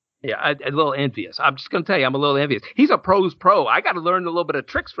does. Yeah, I'm a little envious. I'm just going to tell you, I'm a little envious. He's a pro's pro. I got to learn a little bit of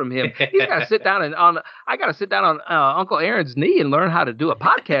tricks from him. He's got to sit down on Uncle Aaron's knee and learn how to do a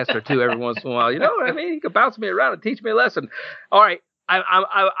podcast or two every once in a while. You know what I mean? He can bounce me around and teach me a lesson. All right,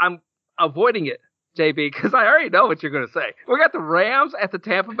 I'm avoiding it, JB, because I already know what you're going to say. We got the Rams at the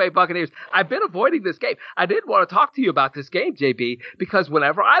Tampa Bay Buccaneers. I've been avoiding this game. I did want to talk to you about this game, JB, because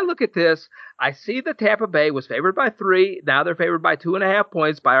whenever I look at this, I see that Tampa Bay was favored by 3. Now they're favored by 2.5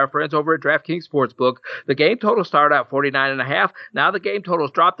 points by our friends over at DraftKings Sportsbook. The game total started out 49.5. Now the game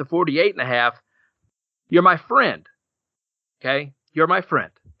total's dropped to 48.5. You're my friend. Okay? You're my friend.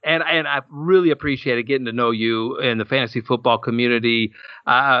 And I've really appreciated getting to know you in the fantasy football community,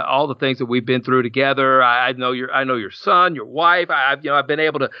 all the things that we've been through together. I know your son, your wife. I've been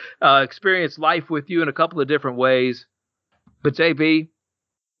able to experience life with you in a couple of different ways. But JB,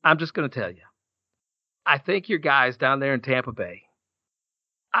 I'm just going to tell you, I think your guys down there in Tampa Bay,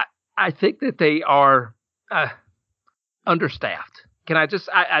 I think that they are understaffed.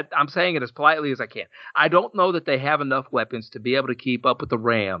 I'm saying it as politely as I can. I don't know that they have enough weapons to be able to keep up with the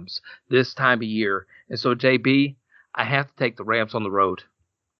Rams this time of year. And so, JB, I have to take the Rams on the road.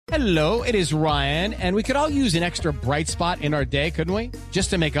 Hello, it is Ryan, and we could all use an extra bright spot in our day, couldn't we? Just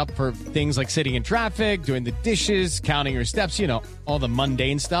to make up for things like sitting in traffic, doing the dishes, counting your steps, all the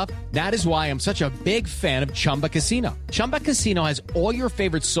mundane stuff. That is why I'm such a big fan of Chumba Casino. Chumba Casino has all your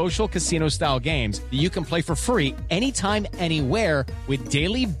favorite social casino-style games that you can play for free anytime, anywhere with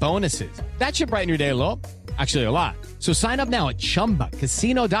daily bonuses. That should brighten your day a little. Actually, a lot. So sign up now at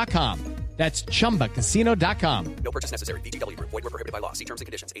ChumbaCasino.com. That's ChumbaCasino.com. No purchase necessary. VGW Group. Void where prohibited by law. See terms and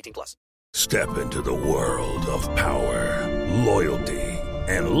conditions. 18+. Step into the world of power, loyalty,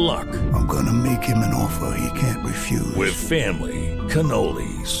 and luck. I'm going to make him an offer he can't refuse. With family,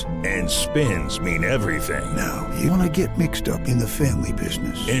 cannolis, and spins mean everything. Now, you want to get mixed up in the family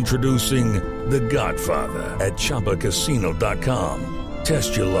business. Introducing The Godfather at ChumbaCasino.com.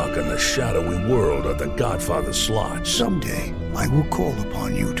 Test your luck in the shadowy world of The Godfather slot. Someday, I will call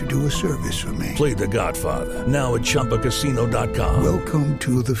upon you to do a service for me. Play The Godfather, now at ChumbaCasino.com. Welcome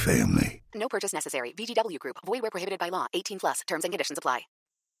to the family. No purchase necessary. VGW Group. Void where prohibited by law. 18+. Terms and conditions apply.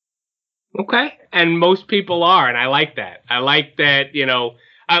 Okay. And most people are, and I like that. I like that,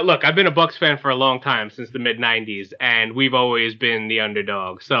 look, I've been a Bucs fan for a long time, since the mid-'90s, and we've always been the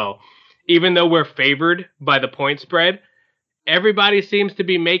underdog. So even though we're favored by the point spread, everybody seems to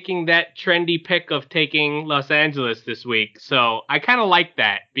be making that trendy pick of taking Los Angeles this week. So I kind of like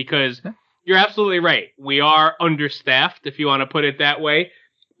that, because you're absolutely right. We are understaffed, if you want to put it that way.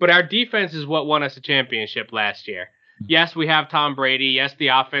 But our defense is what won us a championship last year. Yes, we have Tom Brady. Yes, the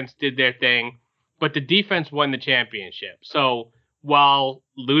offense did their thing. But the defense won the championship. So while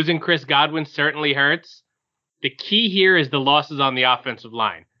losing Chris Godwin certainly hurts, the key here is the losses on the offensive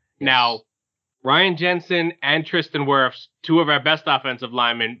line. Yes. Now, Ryan Jensen and Tristan Wirfs, 2 of our best offensive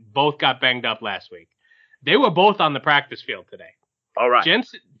linemen, both got banged up last week. They were both on the practice field today. All right.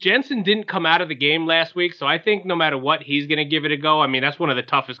 Jensen didn't come out of the game last week, so I think no matter what, he's going to give it a go. I mean, that's one of the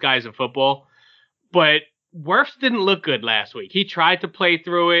toughest guys in football. But Wirfs didn't look good last week. He tried to play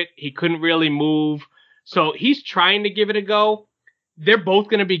through it. He couldn't really move. So he's trying to give it a go. They're both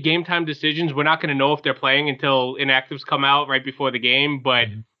going to be game time decisions. We're not going to know if they're playing until inactives come out right before the game, but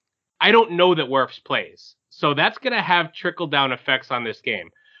I don't know that Wirfs plays. So that's going to have trickle-down effects on this game.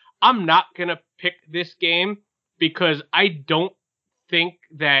 I'm not going to pick this game because I don't think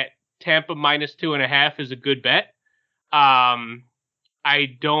that Tampa -2.5 is a good bet.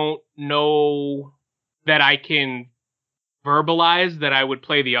 I don't know that I can verbalize that I would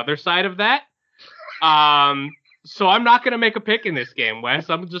play the other side of that. So I'm not going to make a pick in this game, Wes.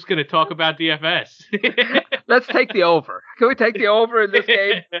 I'm just going to talk about DFS. Let's take the over. Can we take the over in this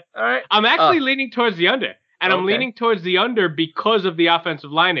game? All right. I'm actually leaning towards the under. And I'm leaning towards the under because of the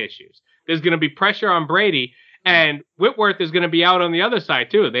offensive line issues. There's going to be pressure on Brady. And Whitworth is going to be out on the other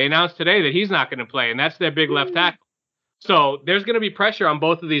side, too. They announced today that he's not going to play, and that's their big left tackle. So there's going to be pressure on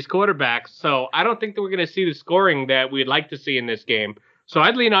both of these quarterbacks. So I don't think that we're going to see the scoring that we'd like to see in this game. So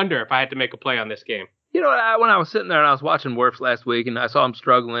I'd lean under if I had to make a play on this game. when I was sitting there and I was watching Wirfs last week and I saw him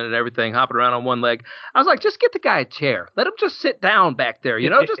struggling and everything, hopping around on one leg, I was like, just get the guy a chair. Let him just sit down back there,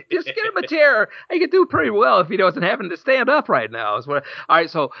 just get him a chair. He can do pretty well if he wasn't having to stand up right now. All right,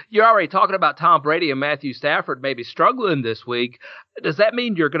 so you're already talking about Tom Brady and Matthew Stafford maybe struggling this week. Does that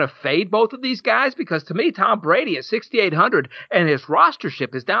mean you're going to fade both of these guys? Because to me, Tom Brady at 6,800 and his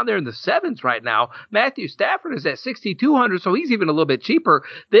rostership is down there in the sevens right now. Matthew Stafford is at 6,200, so he's even a little bit cheaper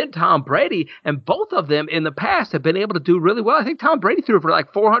than Tom Brady. And both of them in the past have been able to do really well. I think Tom Brady threw for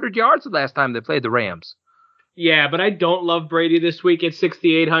like 400 yards the last time they played the Rams. Yeah, but I don't love Brady this week at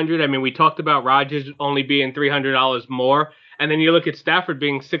 6,800. I mean, we talked about Rodgers only being $300 more, and then you look at Stafford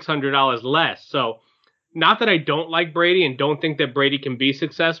being $600 less. So not that I don't like Brady and don't think that Brady can be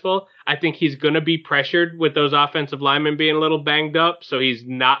successful. I think he's going to be pressured with those offensive linemen being a little banged up, so he's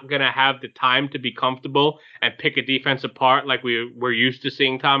not going to have the time to be comfortable and pick a defense apart like we're used to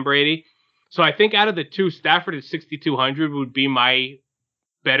seeing Tom Brady. So I think out of the two, Stafford at 6,200 would be my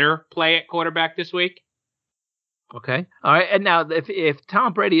better play at quarterback this week. Okay. All right. And now if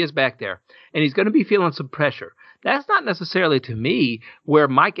Tom Brady is back there and he's going to be feeling some pressure, that's not necessarily to me where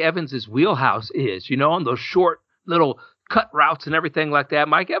Mike Evans' wheelhouse is, on those short little cut routes and everything like that.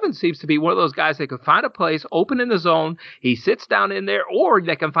 Mike Evans seems to be one of those guys that can find a place open in the zone. He sits down in there, or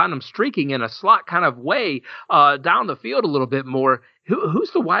they can find him streaking in a slot kind of way down the field a little bit more.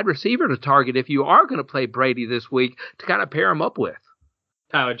 Who's the wide receiver to target if you are going to play Brady this week to kind of pair him up with?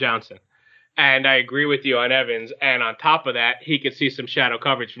 Tyler Johnson. And I agree with you on Evans. And on top of that, he could see some shadow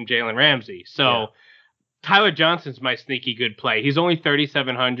coverage from Jalen Ramsey. So yeah. Tyler Johnson's my sneaky good play. He's only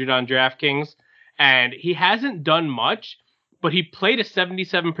 3,700 on DraftKings, and he hasn't done much, but he played a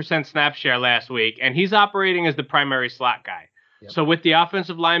 77% snap share last week, and he's operating as the primary slot guy. Yep. So with the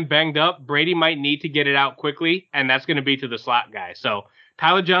offensive line banged up, Brady might need to get it out quickly, and that's going to be to the slot guy. So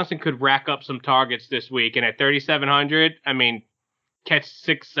Tyler Johnson could rack up some targets this week, and at 3,700, I mean, catch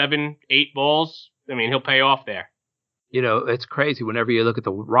 6, 7, 8 balls, I mean, he'll pay off there. It's crazy whenever you look at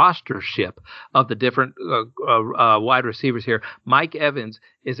the rostership of the different wide receivers here. Mike Evans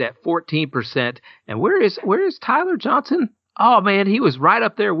is at 14%. And where is Tyler Johnson? Oh man, he was right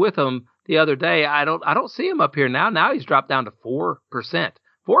up there with him the other day. I don't see him up here now. Now he's dropped down to 4%.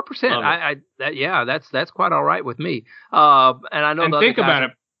 4%. That's quite all right with me. And I know. And think about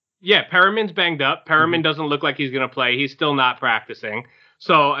it. Yeah, Perriman's banged up. Perriman doesn't look like he's going to play. He's still not practicing.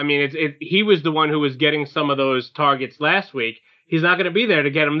 So, I mean, he was the one who was getting some of those targets last week. He's not going to be there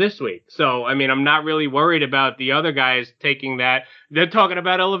to get them this week. So, I mean, I'm not really worried about the other guys taking that. They're talking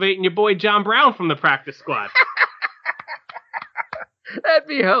about elevating your boy John Brown from the practice squad. That'd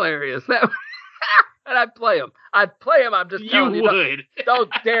be hilarious. And I'd play him. I'm just telling you. You would. Don't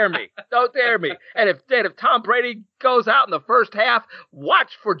dare me. Don't dare me. And if Tom Brady goes out in the first half,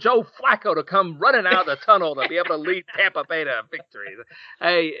 watch for Joe Flacco to come running out of the tunnel to be able to lead Tampa Bay to victory.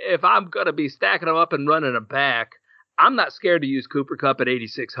 Hey, if I'm going to be stacking them up and running them back, I'm not scared to use Cooper Kupp at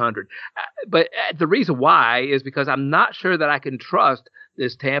 8,600. But the reason why is because I'm not sure that I can trust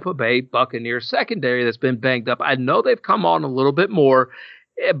this Tampa Bay Buccaneers secondary that's been banged up. I know they've come on a little bit more,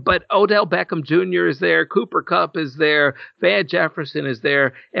 but Odell Beckham Jr. is there. Cooper Kupp is there. Van Jefferson is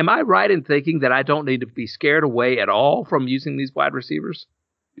there. Am I right in thinking that I don't need to be scared away at all from using these wide receivers?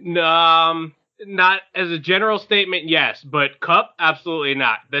 Not as a general statement, yes. But Kupp, absolutely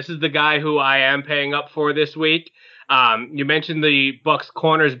not. This is the guy who I am paying up for this week. You mentioned the Bucs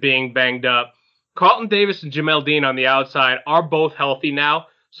corners being banged up. Carlton Davis and Jamel Dean on the outside are both healthy now.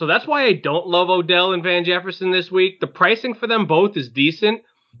 So that's why I don't love Odell and Van Jefferson this week. The pricing for them both is decent,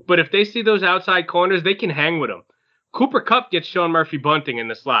 but if they see those outside corners, they can hang with them. Cooper Kupp gets Sean Murphy-Bunting in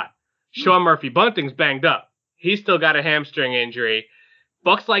the slot. Sean Murphy-Bunting's banged up. He's still got a hamstring injury.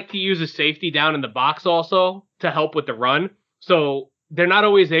 Bucs like to use a safety down in the box also to help with the run, so they're not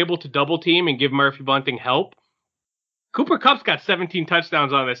always able to double team and give Murphy-Bunting help. Cooper Kupp's got 17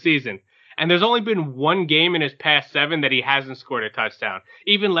 touchdowns on the season. And there's only been one game in his past 7 that he hasn't scored a touchdown.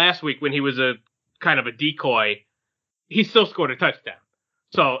 Even last week when he was a kind of a decoy, he still scored a touchdown.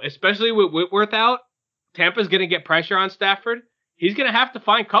 So especially with Whitworth out, Tampa's going to get pressure on Stafford. He's going to have to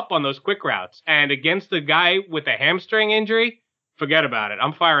find Kupp on those quick routes. And against the guy with a hamstring injury, forget about it.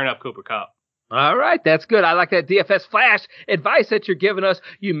 I'm firing up Cooper Kupp. All right, that's good. I like that DFS Flash advice that you're giving us.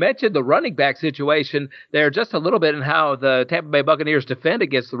 You mentioned the running back situation there just a little bit and how the Tampa Bay Buccaneers defend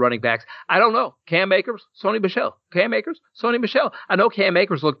against the running backs. I don't know. Cam Akers, Sony Michel. Cam Akers, Sony Michel. I know Cam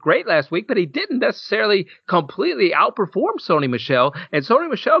Akers looked great last week, but he didn't necessarily completely outperform Sony Michel. And Sony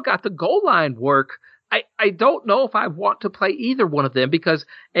Michel got the goal line work. I don't know if I want to play either one of them because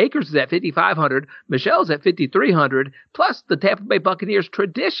Akers is at 5,500, Michel's at 5,300, plus the Tampa Bay Buccaneers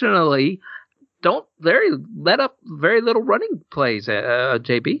traditionally don't let up very little running plays,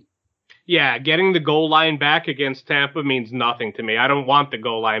 JB. Yeah, getting the goal line back against Tampa means nothing to me. I don't want the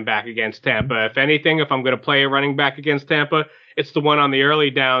goal line back against Tampa. If anything, if I'm going to play a running back against Tampa, it's the one on the early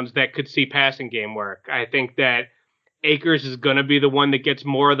downs that could see passing game work. I think that Akers is going to be the one that gets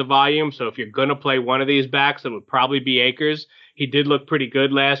more of the volume. So if you're going to play one of these backs, it would probably be Akers. He did look pretty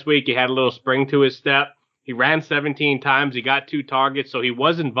good last week. He had a little spring to his step. He ran 17 times. He got 2 targets, so he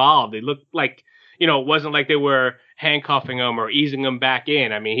was involved. It looked like, it wasn't like they were handcuffing him or easing him back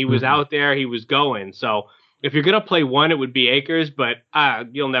in. I mean, he was out there. He was going. So if you're going to play one, it would be Akers, but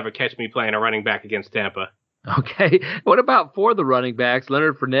you'll never catch me playing a running back against Tampa. Okay. What about for the running backs?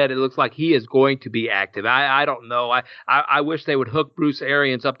 Leonard Fournette, it looks like he is going to be active. I don't know. I wish they would hook Bruce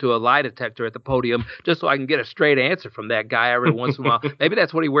Arians up to a lie detector at the podium just so I can get a straight answer from that guy every once in a while. Maybe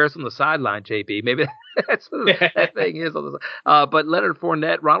that's what he wears on the sideline, JB. Maybe that's what that thing is on the side. But Leonard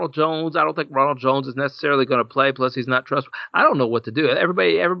Fournette, Ronald Jones, I don't think Ronald Jones is necessarily going to play. Plus, he's not trustworthy. I don't know what to do.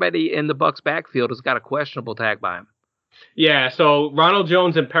 Everybody in the Bucs backfield has got a questionable tag by him. Yeah, so Ronald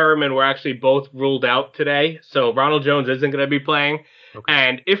Jones and Perriman were actually both ruled out today. So Ronald Jones isn't going to be playing. Okay.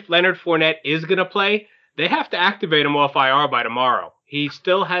 And if Leonard Fournette is going to play, they have to activate him off IR by tomorrow. He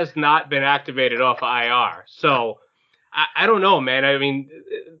still has not been activated off IR. So I don't know, man. I mean,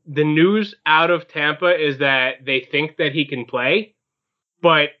 the news out of Tampa is that they think that he can play.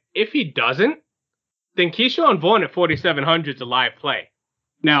 But if he doesn't, then Keyshawn Vaughn at 4,700 is a live play.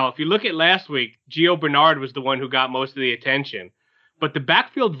 Now, if you look at last week, Gio Bernard was the one who got most of the attention. But the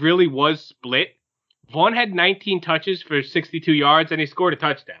backfield really was split. Vaughn had 19 touches for 62 yards, and he scored a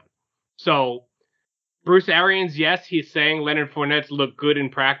touchdown. So, Bruce Arians, yes, he's saying Leonard Fournette's looked good in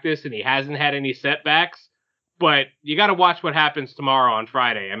practice, and he hasn't had any setbacks. But you got to watch what happens tomorrow on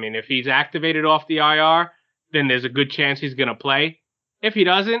Friday. I mean, if he's activated off the IR, then there's a good chance he's going to play. If he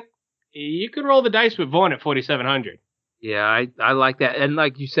doesn't, you can roll the dice with Vaughn at 4,700. Yeah, I like that. And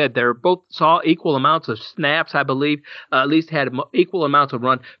like you said, they both saw equal amounts of snaps, I believe, at least had equal amounts of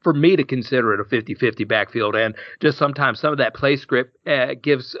run for me to consider it a 50-50 backfield. And just sometimes some of that play script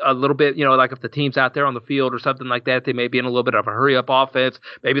gives a little bit, like if the team's out there on the field or something like that, they may be in a little bit of a hurry-up offense.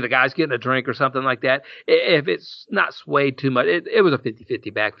 Maybe the guy's getting a drink or something like that. If it's not swayed too much, it was a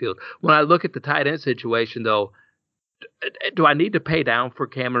 50-50 backfield. When I look at the tight end situation, though, do I need to pay down for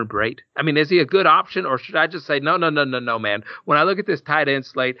Cameron Brate? I mean, is he a good option, or should I just say, no, man. When I look at this tight end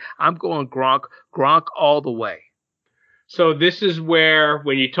slate, I'm going Gronk all the way. So this is where,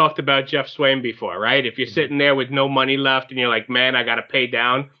 when you talked about Jeff Swaim before, right? If you're sitting there with no money left and you're like, man, I got to pay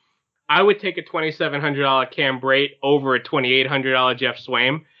down, I would take a $2,700 Cam Brate over a $2,800 Jeff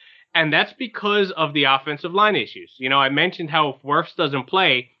Swaim. And that's because of the offensive line issues. I mentioned how if Wirfs doesn't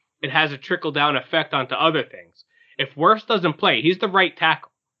play, it has a trickle-down effect onto other things. If Wirfs doesn't play, he's the right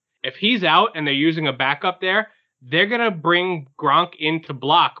tackle. If he's out and they're using a backup there, they're going to bring Gronk in to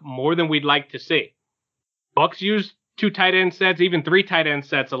block more than we'd like to see. Bucs use 2 tight end sets, even 3 tight end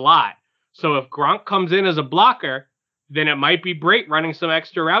sets a lot. So if Gronk comes in as a blocker, then it might be Brate running some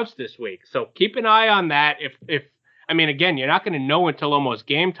extra routes this week. So keep an eye on that. Again, you're not going to know until almost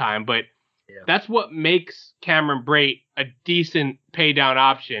game time, but that's what makes Cameron Brate a decent pay down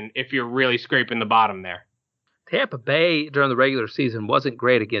option if you're really scraping the bottom there. Tampa Bay during the regular season wasn't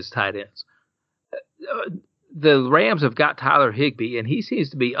great against tight ends. The Rams have got Tyler Higbee, and he seems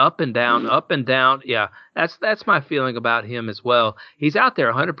to be up and down. Yeah, that's my feeling about him as well. He's out there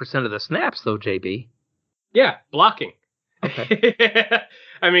 100% of the snaps, though, JB. Yeah, blocking. Okay.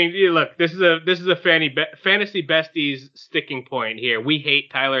 I mean, look, this is a fantasy besties sticking point here. We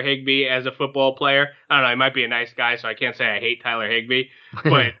hate Tyler Higbee as a football player. I don't know, he might be a nice guy, so I can't say I hate Tyler Higbee,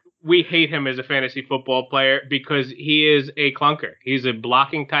 but we hate him as a fantasy football player because he is a clunker. He's a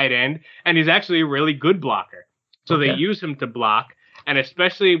blocking tight end, and he's actually a really good blocker. So They use him to block, and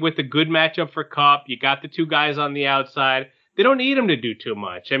especially with the good matchup for Kupp, you got the 2 guys on the outside. They don't need him to do too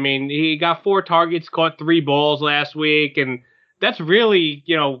much. I mean, he got 4 targets, caught 3 balls last week, and that's really,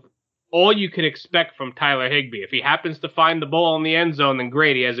 all you can expect from Tyler Higbee. If he happens to find the ball in the end zone, then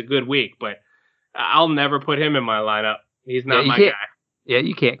great, he has a good week. But I'll never put him in my lineup. He's not my guy. Yeah,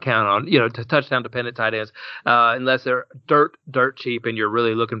 you can't count on, touchdown-dependent tight ends unless they're dirt cheap and you're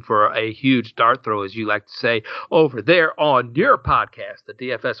really looking for a huge dart throw, as you like to say, over there on your podcast, the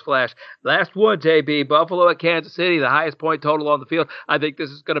DFS Flash. Last one, JB, Buffalo at Kansas City, the highest point total on the field. I think this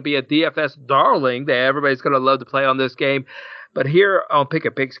is going to be a DFS darling that everybody's going to love to play on this game. But here on Pick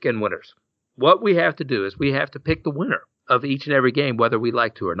a Pigskin Winners, what we have to do is we have to pick the winner of each and every game, whether we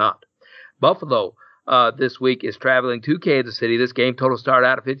like to or not. Buffalo this week is traveling to Kansas City. This game total started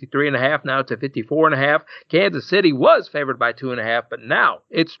out at 53.5. Now it's at 54.5. Kansas City was favored by 2.5, but now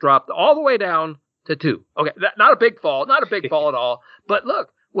it's dropped all the way down to 2. Okay, not a big fall at all. But look,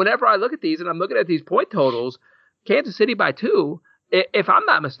 whenever I look at these and I'm looking at these point totals, Kansas City by 2, if I'm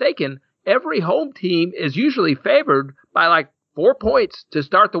not mistaken, every home team is usually favored by like 4 points to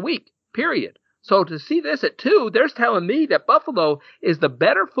start the week, period. So to see this at 2, they're telling me that Buffalo is the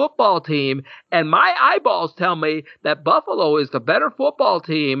better football team, and my eyeballs tell me that Buffalo is the better football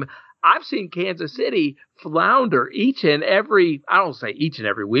team. I've seen Kansas City flounder each and every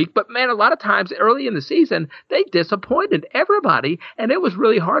week, but man, a lot of times early in the season, they disappointed everybody, and it was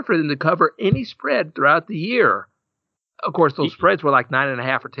really hard for them to cover any spread throughout the year. Of course, those spreads were like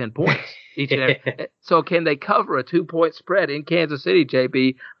 9.5 or 10 points each and every. So can they cover a 2-point spread in Kansas City,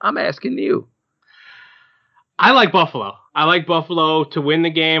 JB? I'm asking you. I like Buffalo. I like Buffalo to win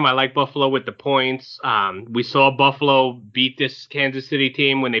the game. I like Buffalo with the points. We saw Buffalo beat this Kansas City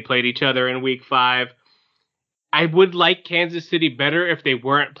team when they played each other in Week 5. I would like Kansas City better if they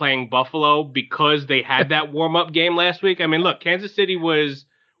weren't playing Buffalo because they had that warm-up game last week. I mean, look, Kansas City was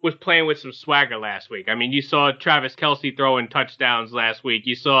playing with some swagger last week. I mean, you saw Travis Kelce throwing touchdowns last week.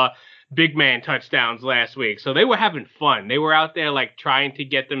 You saw big man touchdowns last week. So they were having fun. They were out there like trying to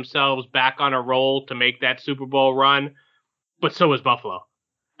get themselves back on a roll to make that Super Bowl run. But so was Buffalo.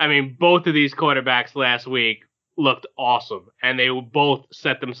 I mean, both of these quarterbacks last week looked awesome. And they both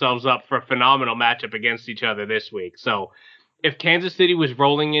set themselves up for a phenomenal matchup against each other this week. So if Kansas City was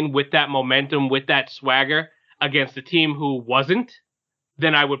rolling in with that momentum, with that swagger against a team who wasn't,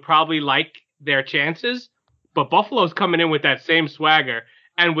 then I would probably like their chances. But Buffalo's coming in with that same swagger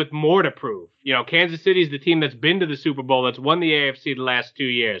and with more to prove. You know, Kansas City's the team that's been to the Super Bowl, that's won the AFC the last 2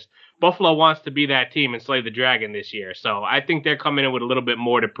 years. Buffalo wants to be that team and slay the dragon this year. So I think they're coming in with a little bit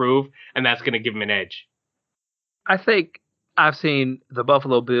more to prove, and that's going to give them an edge. I think I've seen the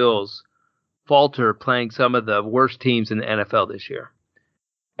Buffalo Bills falter playing some of the worst teams in the NFL this year.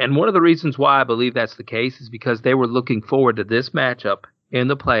 And one of the reasons why I believe that's the case is because they were looking forward to this matchup in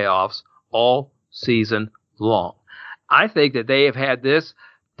the playoffs all season long. I think that they have had this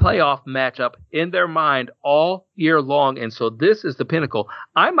playoff matchup in their mind all year long, and so this is the pinnacle.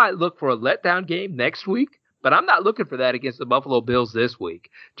 I might look for a letdown game next week, but I'm not looking for that against the Buffalo Bills this week.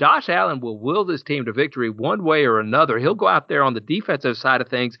 Josh Allen will will this team to victory one way or another. He'll go out there on the defensive side of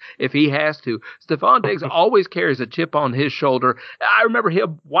things if he has to. Stephon Diggs always carries a chip on his shoulder. I remember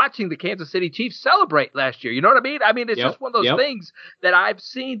him watching the Kansas City Chiefs celebrate last year. You know what I mean? I mean, it's just one of those things that I've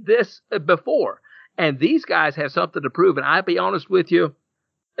seen this before. And these guys have something to prove. And I'll be honest with you,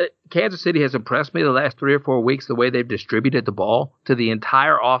 Kansas City has impressed me the last 3 or 4 weeks, the way they've distributed the ball to the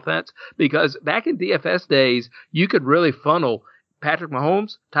entire offense. Because back in DFS days, you could really funnel Patrick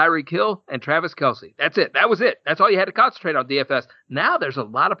Mahomes, Tyreek Hill, and Travis Kelce. That's it. That was it. That's all you had to concentrate on DFS. Now there's a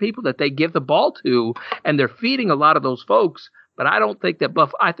lot of people that they give the ball to, and they're feeding a lot of those folks. But I don't think that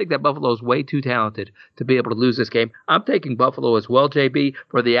I think that Buffalo is way too talented to be able to lose this game. I'm taking Buffalo as well, JB,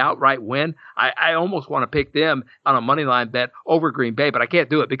 for the outright win. I almost want to pick them on a money line bet over Green Bay, but I can't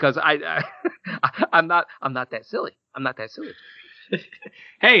do it because I'm not that silly. I'm not that silly.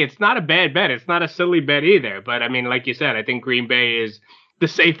 Hey, it's not a bad bet. It's not a silly bet either. But I mean, like you said, I think Green Bay is the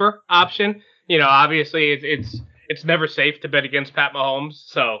safer option. You know, obviously it's never safe to bet against Pat Mahomes,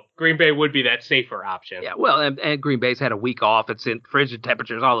 so Green Bay would be that safer option. Yeah, well, and Green Bay's had a week off. It's in frigid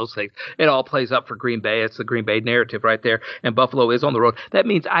temperatures, all those things. It all plays up for Green Bay. It's the Green Bay narrative right there, and Buffalo is on the road. That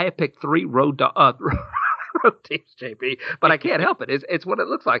means I have picked 3 road teams, JP, but I can't help it. It's what it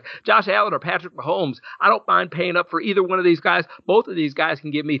looks like. Josh Allen or Patrick Mahomes, I don't mind paying up for either one of these guys. Both of these guys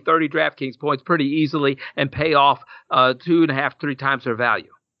can give me 30 DraftKings points pretty easily and pay off 2.5, 3 times their value.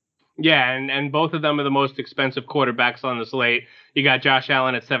 Yeah, and both of them are the most expensive quarterbacks on the slate. You got Josh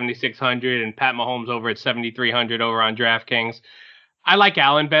Allen at 7,600 and Pat Mahomes over at 7,300 over on DraftKings. I like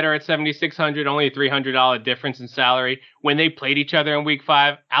Allen better at 7,600, only a $300 difference in salary. When they played each other in Week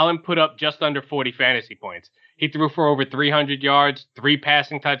 5, Allen put up just under 40 fantasy points. He threw for over 300 yards, 3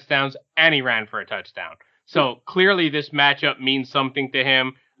 passing touchdowns, and he ran for a touchdown. So clearly this matchup means something to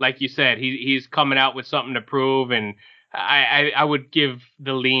him. Like you said, he's coming out with something to prove, and I would give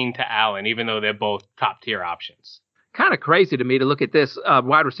the lean to Allen, even though they're both top-tier options. Kind of crazy to me to look at this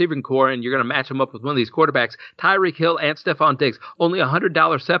wide receiving core, and you're going to match them up with one of these quarterbacks, Tyreek Hill and Stephon Diggs. Only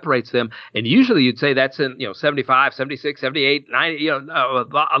 $100 separates them, and usually you'd say that's in 75, 76, 78, 90, a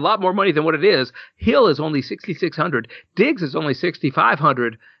lot more money than what it is. Hill is only 6,600. Diggs is only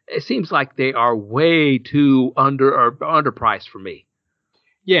 6,500. It seems like they are way too underpriced for me.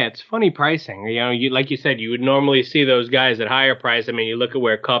 Yeah, it's funny pricing. Like you said, you would normally see those guys at higher price. I mean, you look at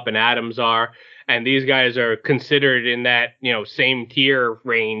where Kupp and Adams are. And these guys are considered in that, same tier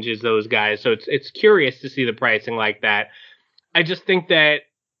range as those guys. So it's curious to see the pricing like that. I just think that,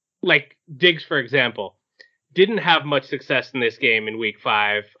 like Diggs, for example, didn't have much success in this game in week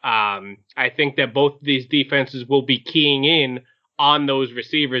 5. I think that both of these defenses will be keying in on those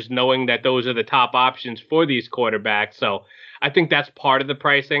receivers, knowing that those are the top options for these quarterbacks. So I think that's part of the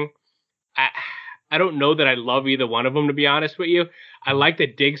pricing. I don't know that I love either one of them, to be honest with you. I like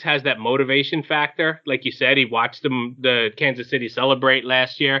that Diggs has that motivation factor. Like you said, he watched the Kansas City celebrate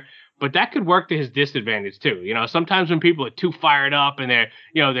last year, but that could work to his disadvantage too. Sometimes when people are too fired up and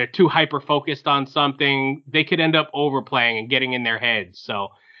they're too hyper focused on something, they could end up overplaying and getting in their heads. So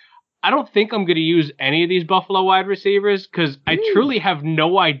I don't think I'm going to use any of these Buffalo wide receivers because I truly have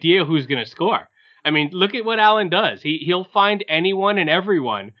no idea who's going to score. I mean, look at what Allen does. He'll find anyone and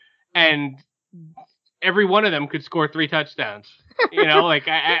everyone, and every one of them could score 3 touchdowns.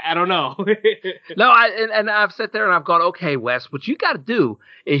 I don't know. No, I've sat there and I've gone, okay, Wes, what you got to do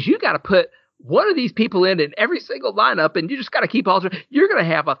is you got to put one of these people in every single lineup, and you just got to keep altering. You're going to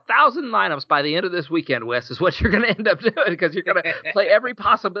have 1,000 lineups by the end of this weekend, Wes, is what you're going to end up doing because you're going to play every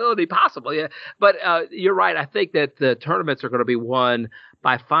possibility possible. Yeah, but you're right. I think that the tournaments are going to be won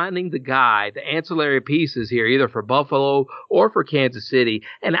by finding the ancillary pieces here, either for Buffalo or for Kansas City.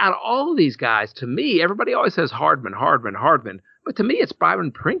 And out of all of these guys, to me, everybody always says Hardman. But to me, it's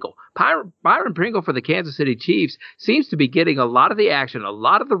Byron Pringle. Byron Pringle for the Kansas City Chiefs seems to be getting a lot of the action, a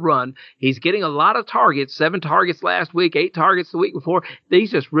lot of the run. He's getting a lot of targets, 7 targets last week, 8 targets the week before. He's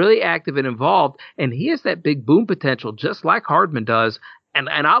just really active and involved, and he has that big boom potential just like Hardman does. And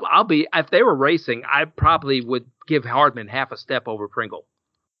I'll be, if they were racing, I probably would give Hardman half a step over Pringle.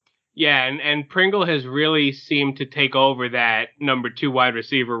 Yeah, and Pringle has really seemed to take over that number 2 wide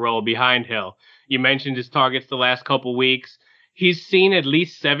receiver role behind Hill. You mentioned his targets the last couple weeks. He's seen at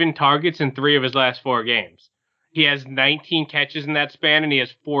least 7 targets in 3 of his last 4 games. He has 19 catches in that span, and he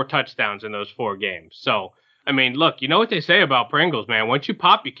has 4 touchdowns in those 4 games. So, I mean, look, you know what they say about Pringles, man. Once you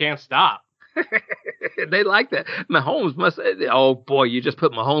pop, you can't stop. They like that. Mahomes must. Oh boy, you just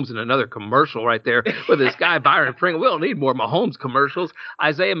put Mahomes in another commercial right there with this guy Byron Pringle. We don't need more Mahomes commercials.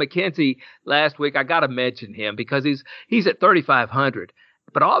 Isaiah McKenzie last week, I got to mention him because he's at 3,500.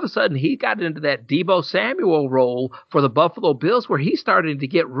 But all of a sudden, he got into that Deebo Samuel role for the Buffalo Bills where he's starting to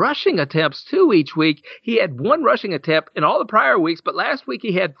get rushing attempts, too, each week. He had 1 rushing attempt in all the prior weeks, but last week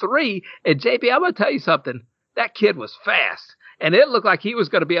he had 3. And, JP, I'm going to tell you something. That kid was fast. And it looked like he was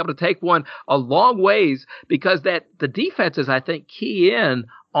going to be able to take one a long ways because the defenses, I think, key in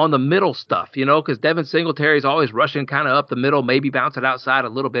on the middle stuff, because Devin Singletary is always rushing kind of up the middle, maybe bouncing outside a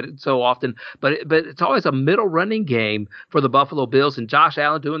little bit so often. But it's always a middle running game for the Buffalo Bills, and Josh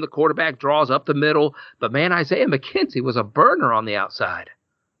Allen doing the quarterback draws up the middle. But, man, Isaiah McKenzie was a burner on the outside.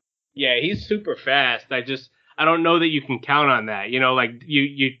 Yeah, he's super fast. I don't know that you can count on that. Like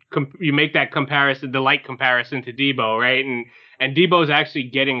you make that comparison, the light comparison to Deebo, right? And Deebo's actually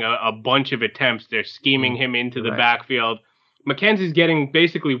getting a bunch of attempts. They're scheming him into the backfield. McKenzie's getting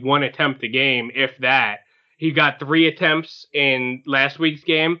basically 1 attempt a game, if that. He got 3 attempts in last week's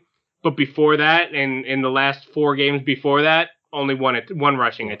game, but before that, in the last 4 games before that, only one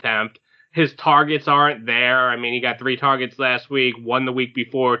rushing attempt. His targets aren't there. I mean, he got 3 targets last week, 1 the week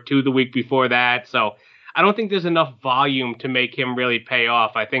before, 2 the week before that. So I don't think there's enough volume to make him really pay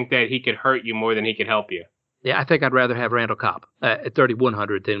off. I think that he could hurt you more than he could help you. Yeah, I think I'd rather have Randall Cobb at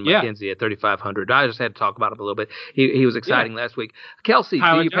 3,100 than McKenzie at 3,500. I just had to talk about him a little bit. He was exciting last week. Kelsey,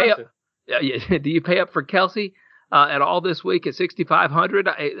 do you pay up for Kelsey at all this week at 6,500?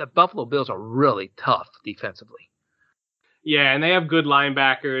 The Buffalo Bills are really tough defensively. Yeah, and they have good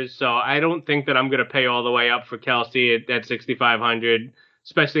linebackers, so I don't think that I'm going to pay all the way up for Kelsey at 6,500,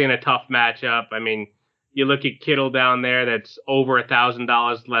 especially in a tough matchup. I mean, you look at Kittle down there, that's over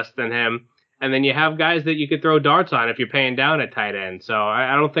 $1,000 less than him. And then you have guys that you could throw darts on if you're paying down at tight end. So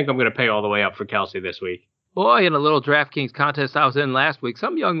I don't think I'm going to pay all the way up for Kelsey this week. Boy, in a little DraftKings contest I was in last week,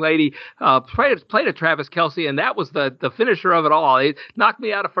 some young lady played a Travis Kelce, and that was the finisher of it all. They knocked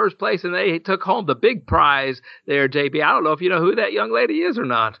me out of first place, and they took home the big prize there, JB. I don't know if you know who that young lady is or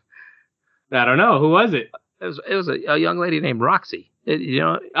not. I don't know. Who was it? It was a young lady named Roxy.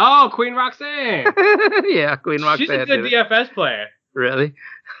 Oh, Queen Roxanne. Yeah, Queen Roxanne. She's a good DFS player. Really?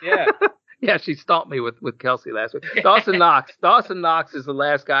 Yeah. Yeah, she stomped me with Kelsey last week. Dawson Knox. Dawson Knox is the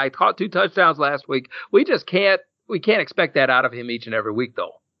last guy. Caught 2 touchdowns last week. We can't expect that out of him each and every week,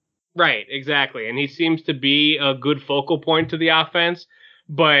 though. Right, exactly. And he seems to be a good focal point to the offense.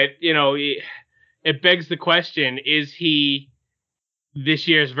 But, it begs the question, is he this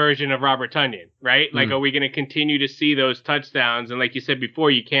year's version of Robert Tonyan, right? Like, are we going to continue to see those touchdowns? And like you said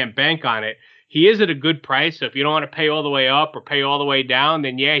before, you can't bank on it. he is at a good price. So if you don't want to pay all the way up or pay all the way down,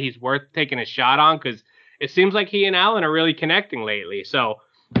 then yeah, he's worth taking a shot on because it seems like he and Allen are really connecting lately. So,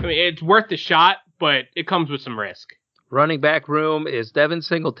 I mean, it's worth the shot, but it comes with some risk. Running back room is Devin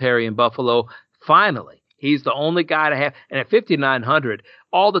Singletary in Buffalo. Finally, he's the only guy to have. And at 5,900,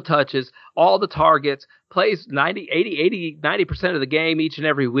 all the touches, all the targets, plays 90% of the game each and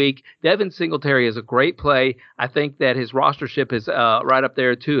every week. Devin Singletary is a great play. I think that his rostership is right up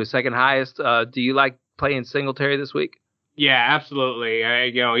there, too, second highest. Do you like playing Singletary this week? Yeah, absolutely.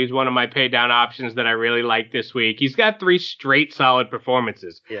 He's one of my pay down options that I really like this week. He's got 3 straight solid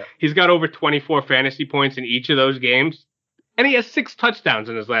performances. Yeah. He's got over 24 fantasy points in each of those games, and he has 6 touchdowns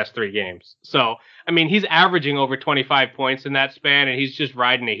in his last 3 games. So, I mean, he's averaging over 25 points in that span, and he's just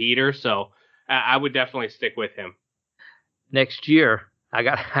riding a heater. So, I would definitely stick with him. Next year, I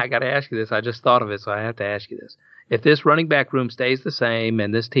got to ask you this. I just thought of it, so I have to ask you this. If this running back room stays the same,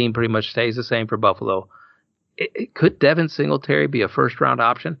 and this team pretty much stays the same for Buffalo, could Devin Singletary be a first-round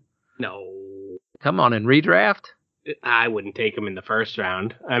option? No. Come on, in redraft? I wouldn't take him in the first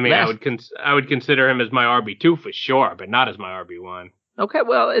round. I mean, I would consider him as my RB2 for sure, but not as my RB1. Okay,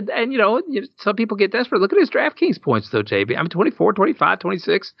 well, and some people get desperate. Look at his DraftKings points, though, JB. I mean, 24, 25,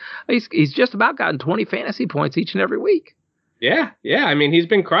 26. He's just about gotten 20 fantasy points each and every week. Yeah. I mean, he's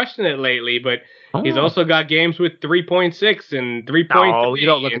been crushing it lately, but he's also got games with 3.6 and 3.3. No, you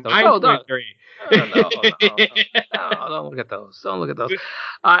don't look at those. 9.3. No, don't look at those. Don't look at those.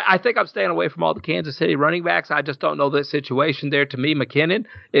 I think I'm staying away from all the Kansas City running backs. I just don't know the situation there. To me, McKinnon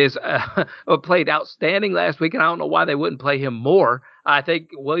is played outstanding last week, and I don't know why they wouldn't play him more. I think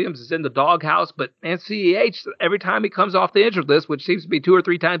Williams is in the doghouse, but CEH, every time he comes off the injured list, which seems to be 2 or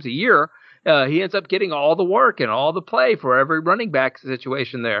 3 times a year, he ends up getting all the work and all the play for every running back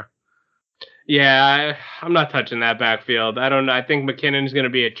situation there. Yeah, I'm not touching that backfield. I don't know. I think McKinnon's going to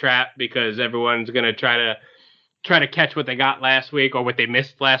be a trap because everyone's going to try to catch what they got last week or what they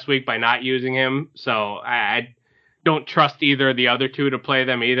missed last week by not using him. So I don't trust either of the other two to play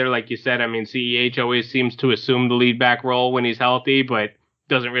them either. Like you said, I mean, CEH always seems to assume the lead back role when he's healthy, but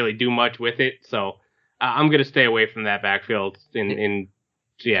doesn't really do much with it. So I'm going to stay away from that backfield in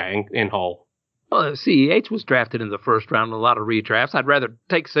whole. Well, CEH was drafted in the first round in a lot of redrafts. I'd rather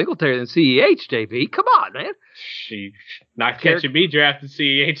take Singletary than CEH, JB. Come on, man. Not catching me drafted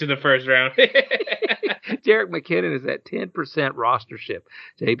CEH in the first round. Jerick McKinnon is at 10% rostership.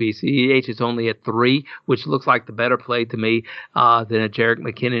 JB, CEH is only at 3, which looks like the better play to me than a Jerick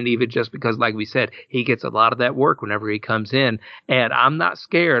McKinnon, even just because, like we said, he gets a lot of that work whenever he comes in. And I'm not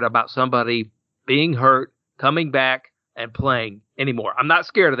scared about somebody being hurt, coming back, and playing anymore. I'm not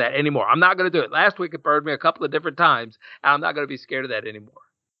scared of that anymore. I'm not going to do it. Last week it burned me a couple of different times, and I'm not going to be scared of that anymore.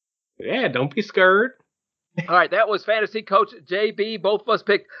 Yeah, don't be scared. All right, that was Fantasy Coach JB. Both of us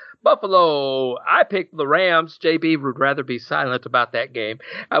picked Buffalo. I picked the Rams. JB would rather be silent about that game.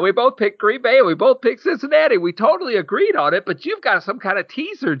 We both picked Green Bay, and we both picked Cincinnati. We totally agreed on it, but you've got some kind of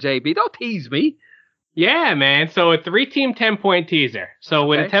teaser, JB. Don't tease me. Yeah, man. So a 3-team 10-point teaser. So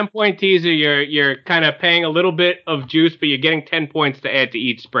with a 10-point teaser, you're kind of paying a little bit of juice, but you're getting 10 points to add to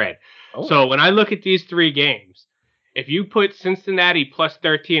each spread. Oh. So when I look at these 3 games, if you put Cincinnati plus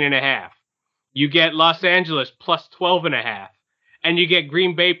 13.5, you get Los Angeles plus 12.5, and you get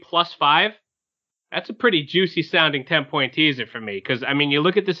Green Bay plus 5, that's a pretty juicy sounding 10-point teaser for me. Because, I mean, you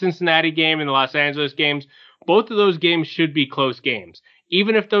look at the Cincinnati game and the Los Angeles games, both of those games should be close games.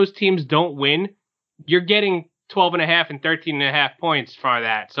 Even if those teams don't win, you're getting 12.5 and 13.5 points for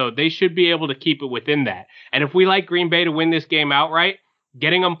that. So they should be able to keep it within that. And if we like Green Bay to win this game outright,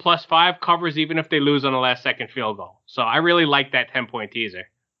 getting them plus 5 covers even if they lose on the last second field goal. So I really like that 10-point teaser.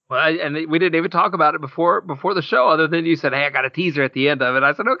 Well, and we didn't even talk about it before the show, other than you said, hey, I got a teaser at the end of it.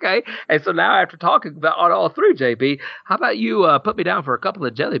 I said, okay. And so now after talking about it all through, JB, how about you put me down for a couple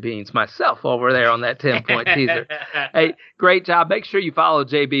of jelly beans myself over there on that 10-point teaser? Hey, great job. Make sure you follow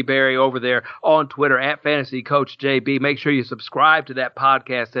JB Berry over there on Twitter at Fantasy Coach JB. Make sure you subscribe to that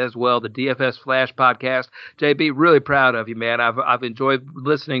podcast as well, the DFS Flash podcast. JB, really proud of you, man. I've enjoyed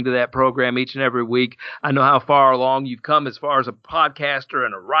listening to that program each and every week. I know how far along you've come as far as a podcaster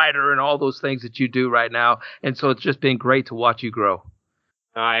and a writer and all those things that you do right now. And so it's just been great to watch you grow.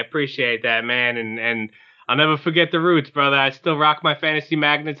 I appreciate that, man. And I'll never forget the roots, brother. I still rock my Fantasy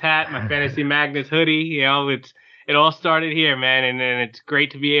Magnets hat, my Fantasy Magnets hoodie. You know, it all started here, man. And it's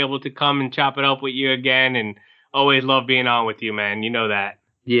great to be able to come and chop it up with you again. And always love being on with you, man. You know that.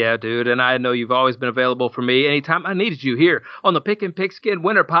 Yeah, dude, and I know you've always been available for me anytime I needed you here on the Pick and Pigskin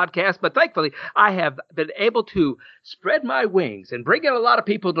Winter podcast, but thankfully I have been able to spread my wings and bring in a lot of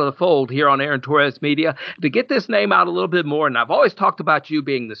people to the fold here on Aaron Torres Media to get this name out a little bit more. And I've always talked about you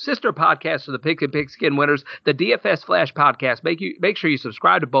being the sister podcast of the Pick and Pigskin Winners, the DFS Flash podcast. Make sure you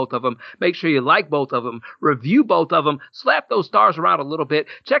subscribe to both of them. Make sure you like both of them. Review both of them. Slap those stars around a little bit.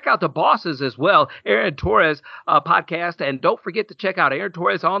 Check out the bosses as well, Aaron Torres podcast. And don't forget to check out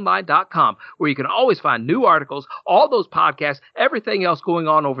AaronTorresOnline.com, where you can always find new articles, all those podcasts, everything else going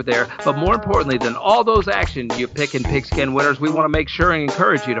on over there. But more importantly than all those action, you Pick and Pigskin Winners, we want to make sure and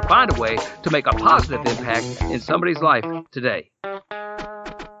encourage you to find a way to make a positive impact in somebody's life today.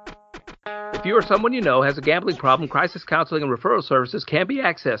 If you or someone you know has a gambling problem, crisis counseling and referral services can be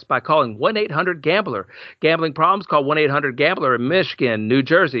accessed by calling 1-800-GAMBLER. Gambling problems, call 1-800-GAMBLER in Michigan, New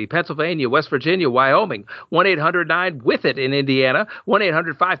Jersey, Pennsylvania, West Virginia, Wyoming, 1-800-9-WITH-IT in Indiana,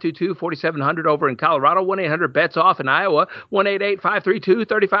 1-800-522-4700 over in Colorado, 1-800-BETS-OFF in Iowa,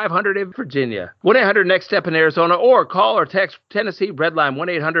 1-888-532-3500 in Virginia, 1-800-NEXT-STEP in Arizona, or call or text Tennessee Redline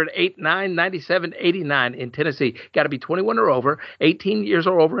 1-800-89-9789 in Tennessee. Got to be 21 or over, 18 years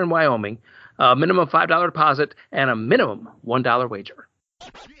or over in Wyoming. Minimum $5 deposit and a minimum $1 wager.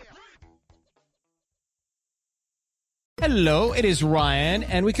 Hello, it is Ryan,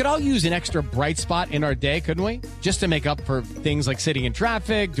 and we could all use an extra bright spot in our day, couldn't we? Just to make up for things like sitting in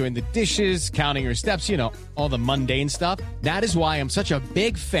traffic, doing the dishes, counting your steps, you know, all the mundane stuff. That is why I'm such a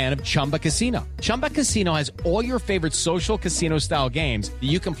big fan of Chumba Casino. Chumba Casino has all your favorite social casino-style games that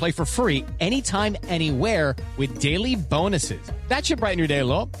you can play for free anytime, anywhere with daily bonuses. That should brighten your day a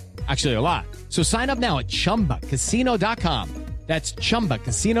little. Actually, a lot. So sign up now at ChumbaCasino.com. That's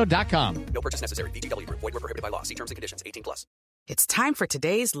ChumbaCasino.com. No purchase necessary. VGW Group. Void where prohibited by law. See terms and conditions. 18+. It's time for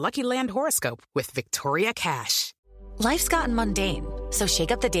today's Lucky Land horoscope with Victoria Cash. Life's gotten mundane, so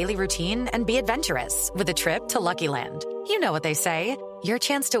shake up the daily routine and be adventurous with a trip to Lucky Land. You know what they say. Your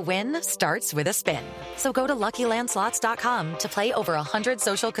chance to win starts with a spin. So go to LuckyLandSlots.com to play over 100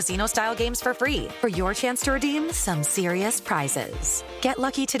 social casino-style games for free for your chance to redeem some serious prizes. Get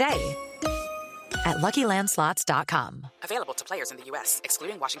lucky today at LuckyLandSlots.com. Available to players in the U.S.,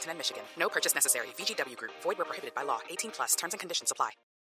 excluding Washington and Michigan. No purchase necessary. VGW Group. Void where prohibited by law. 18+. Terms and conditions apply.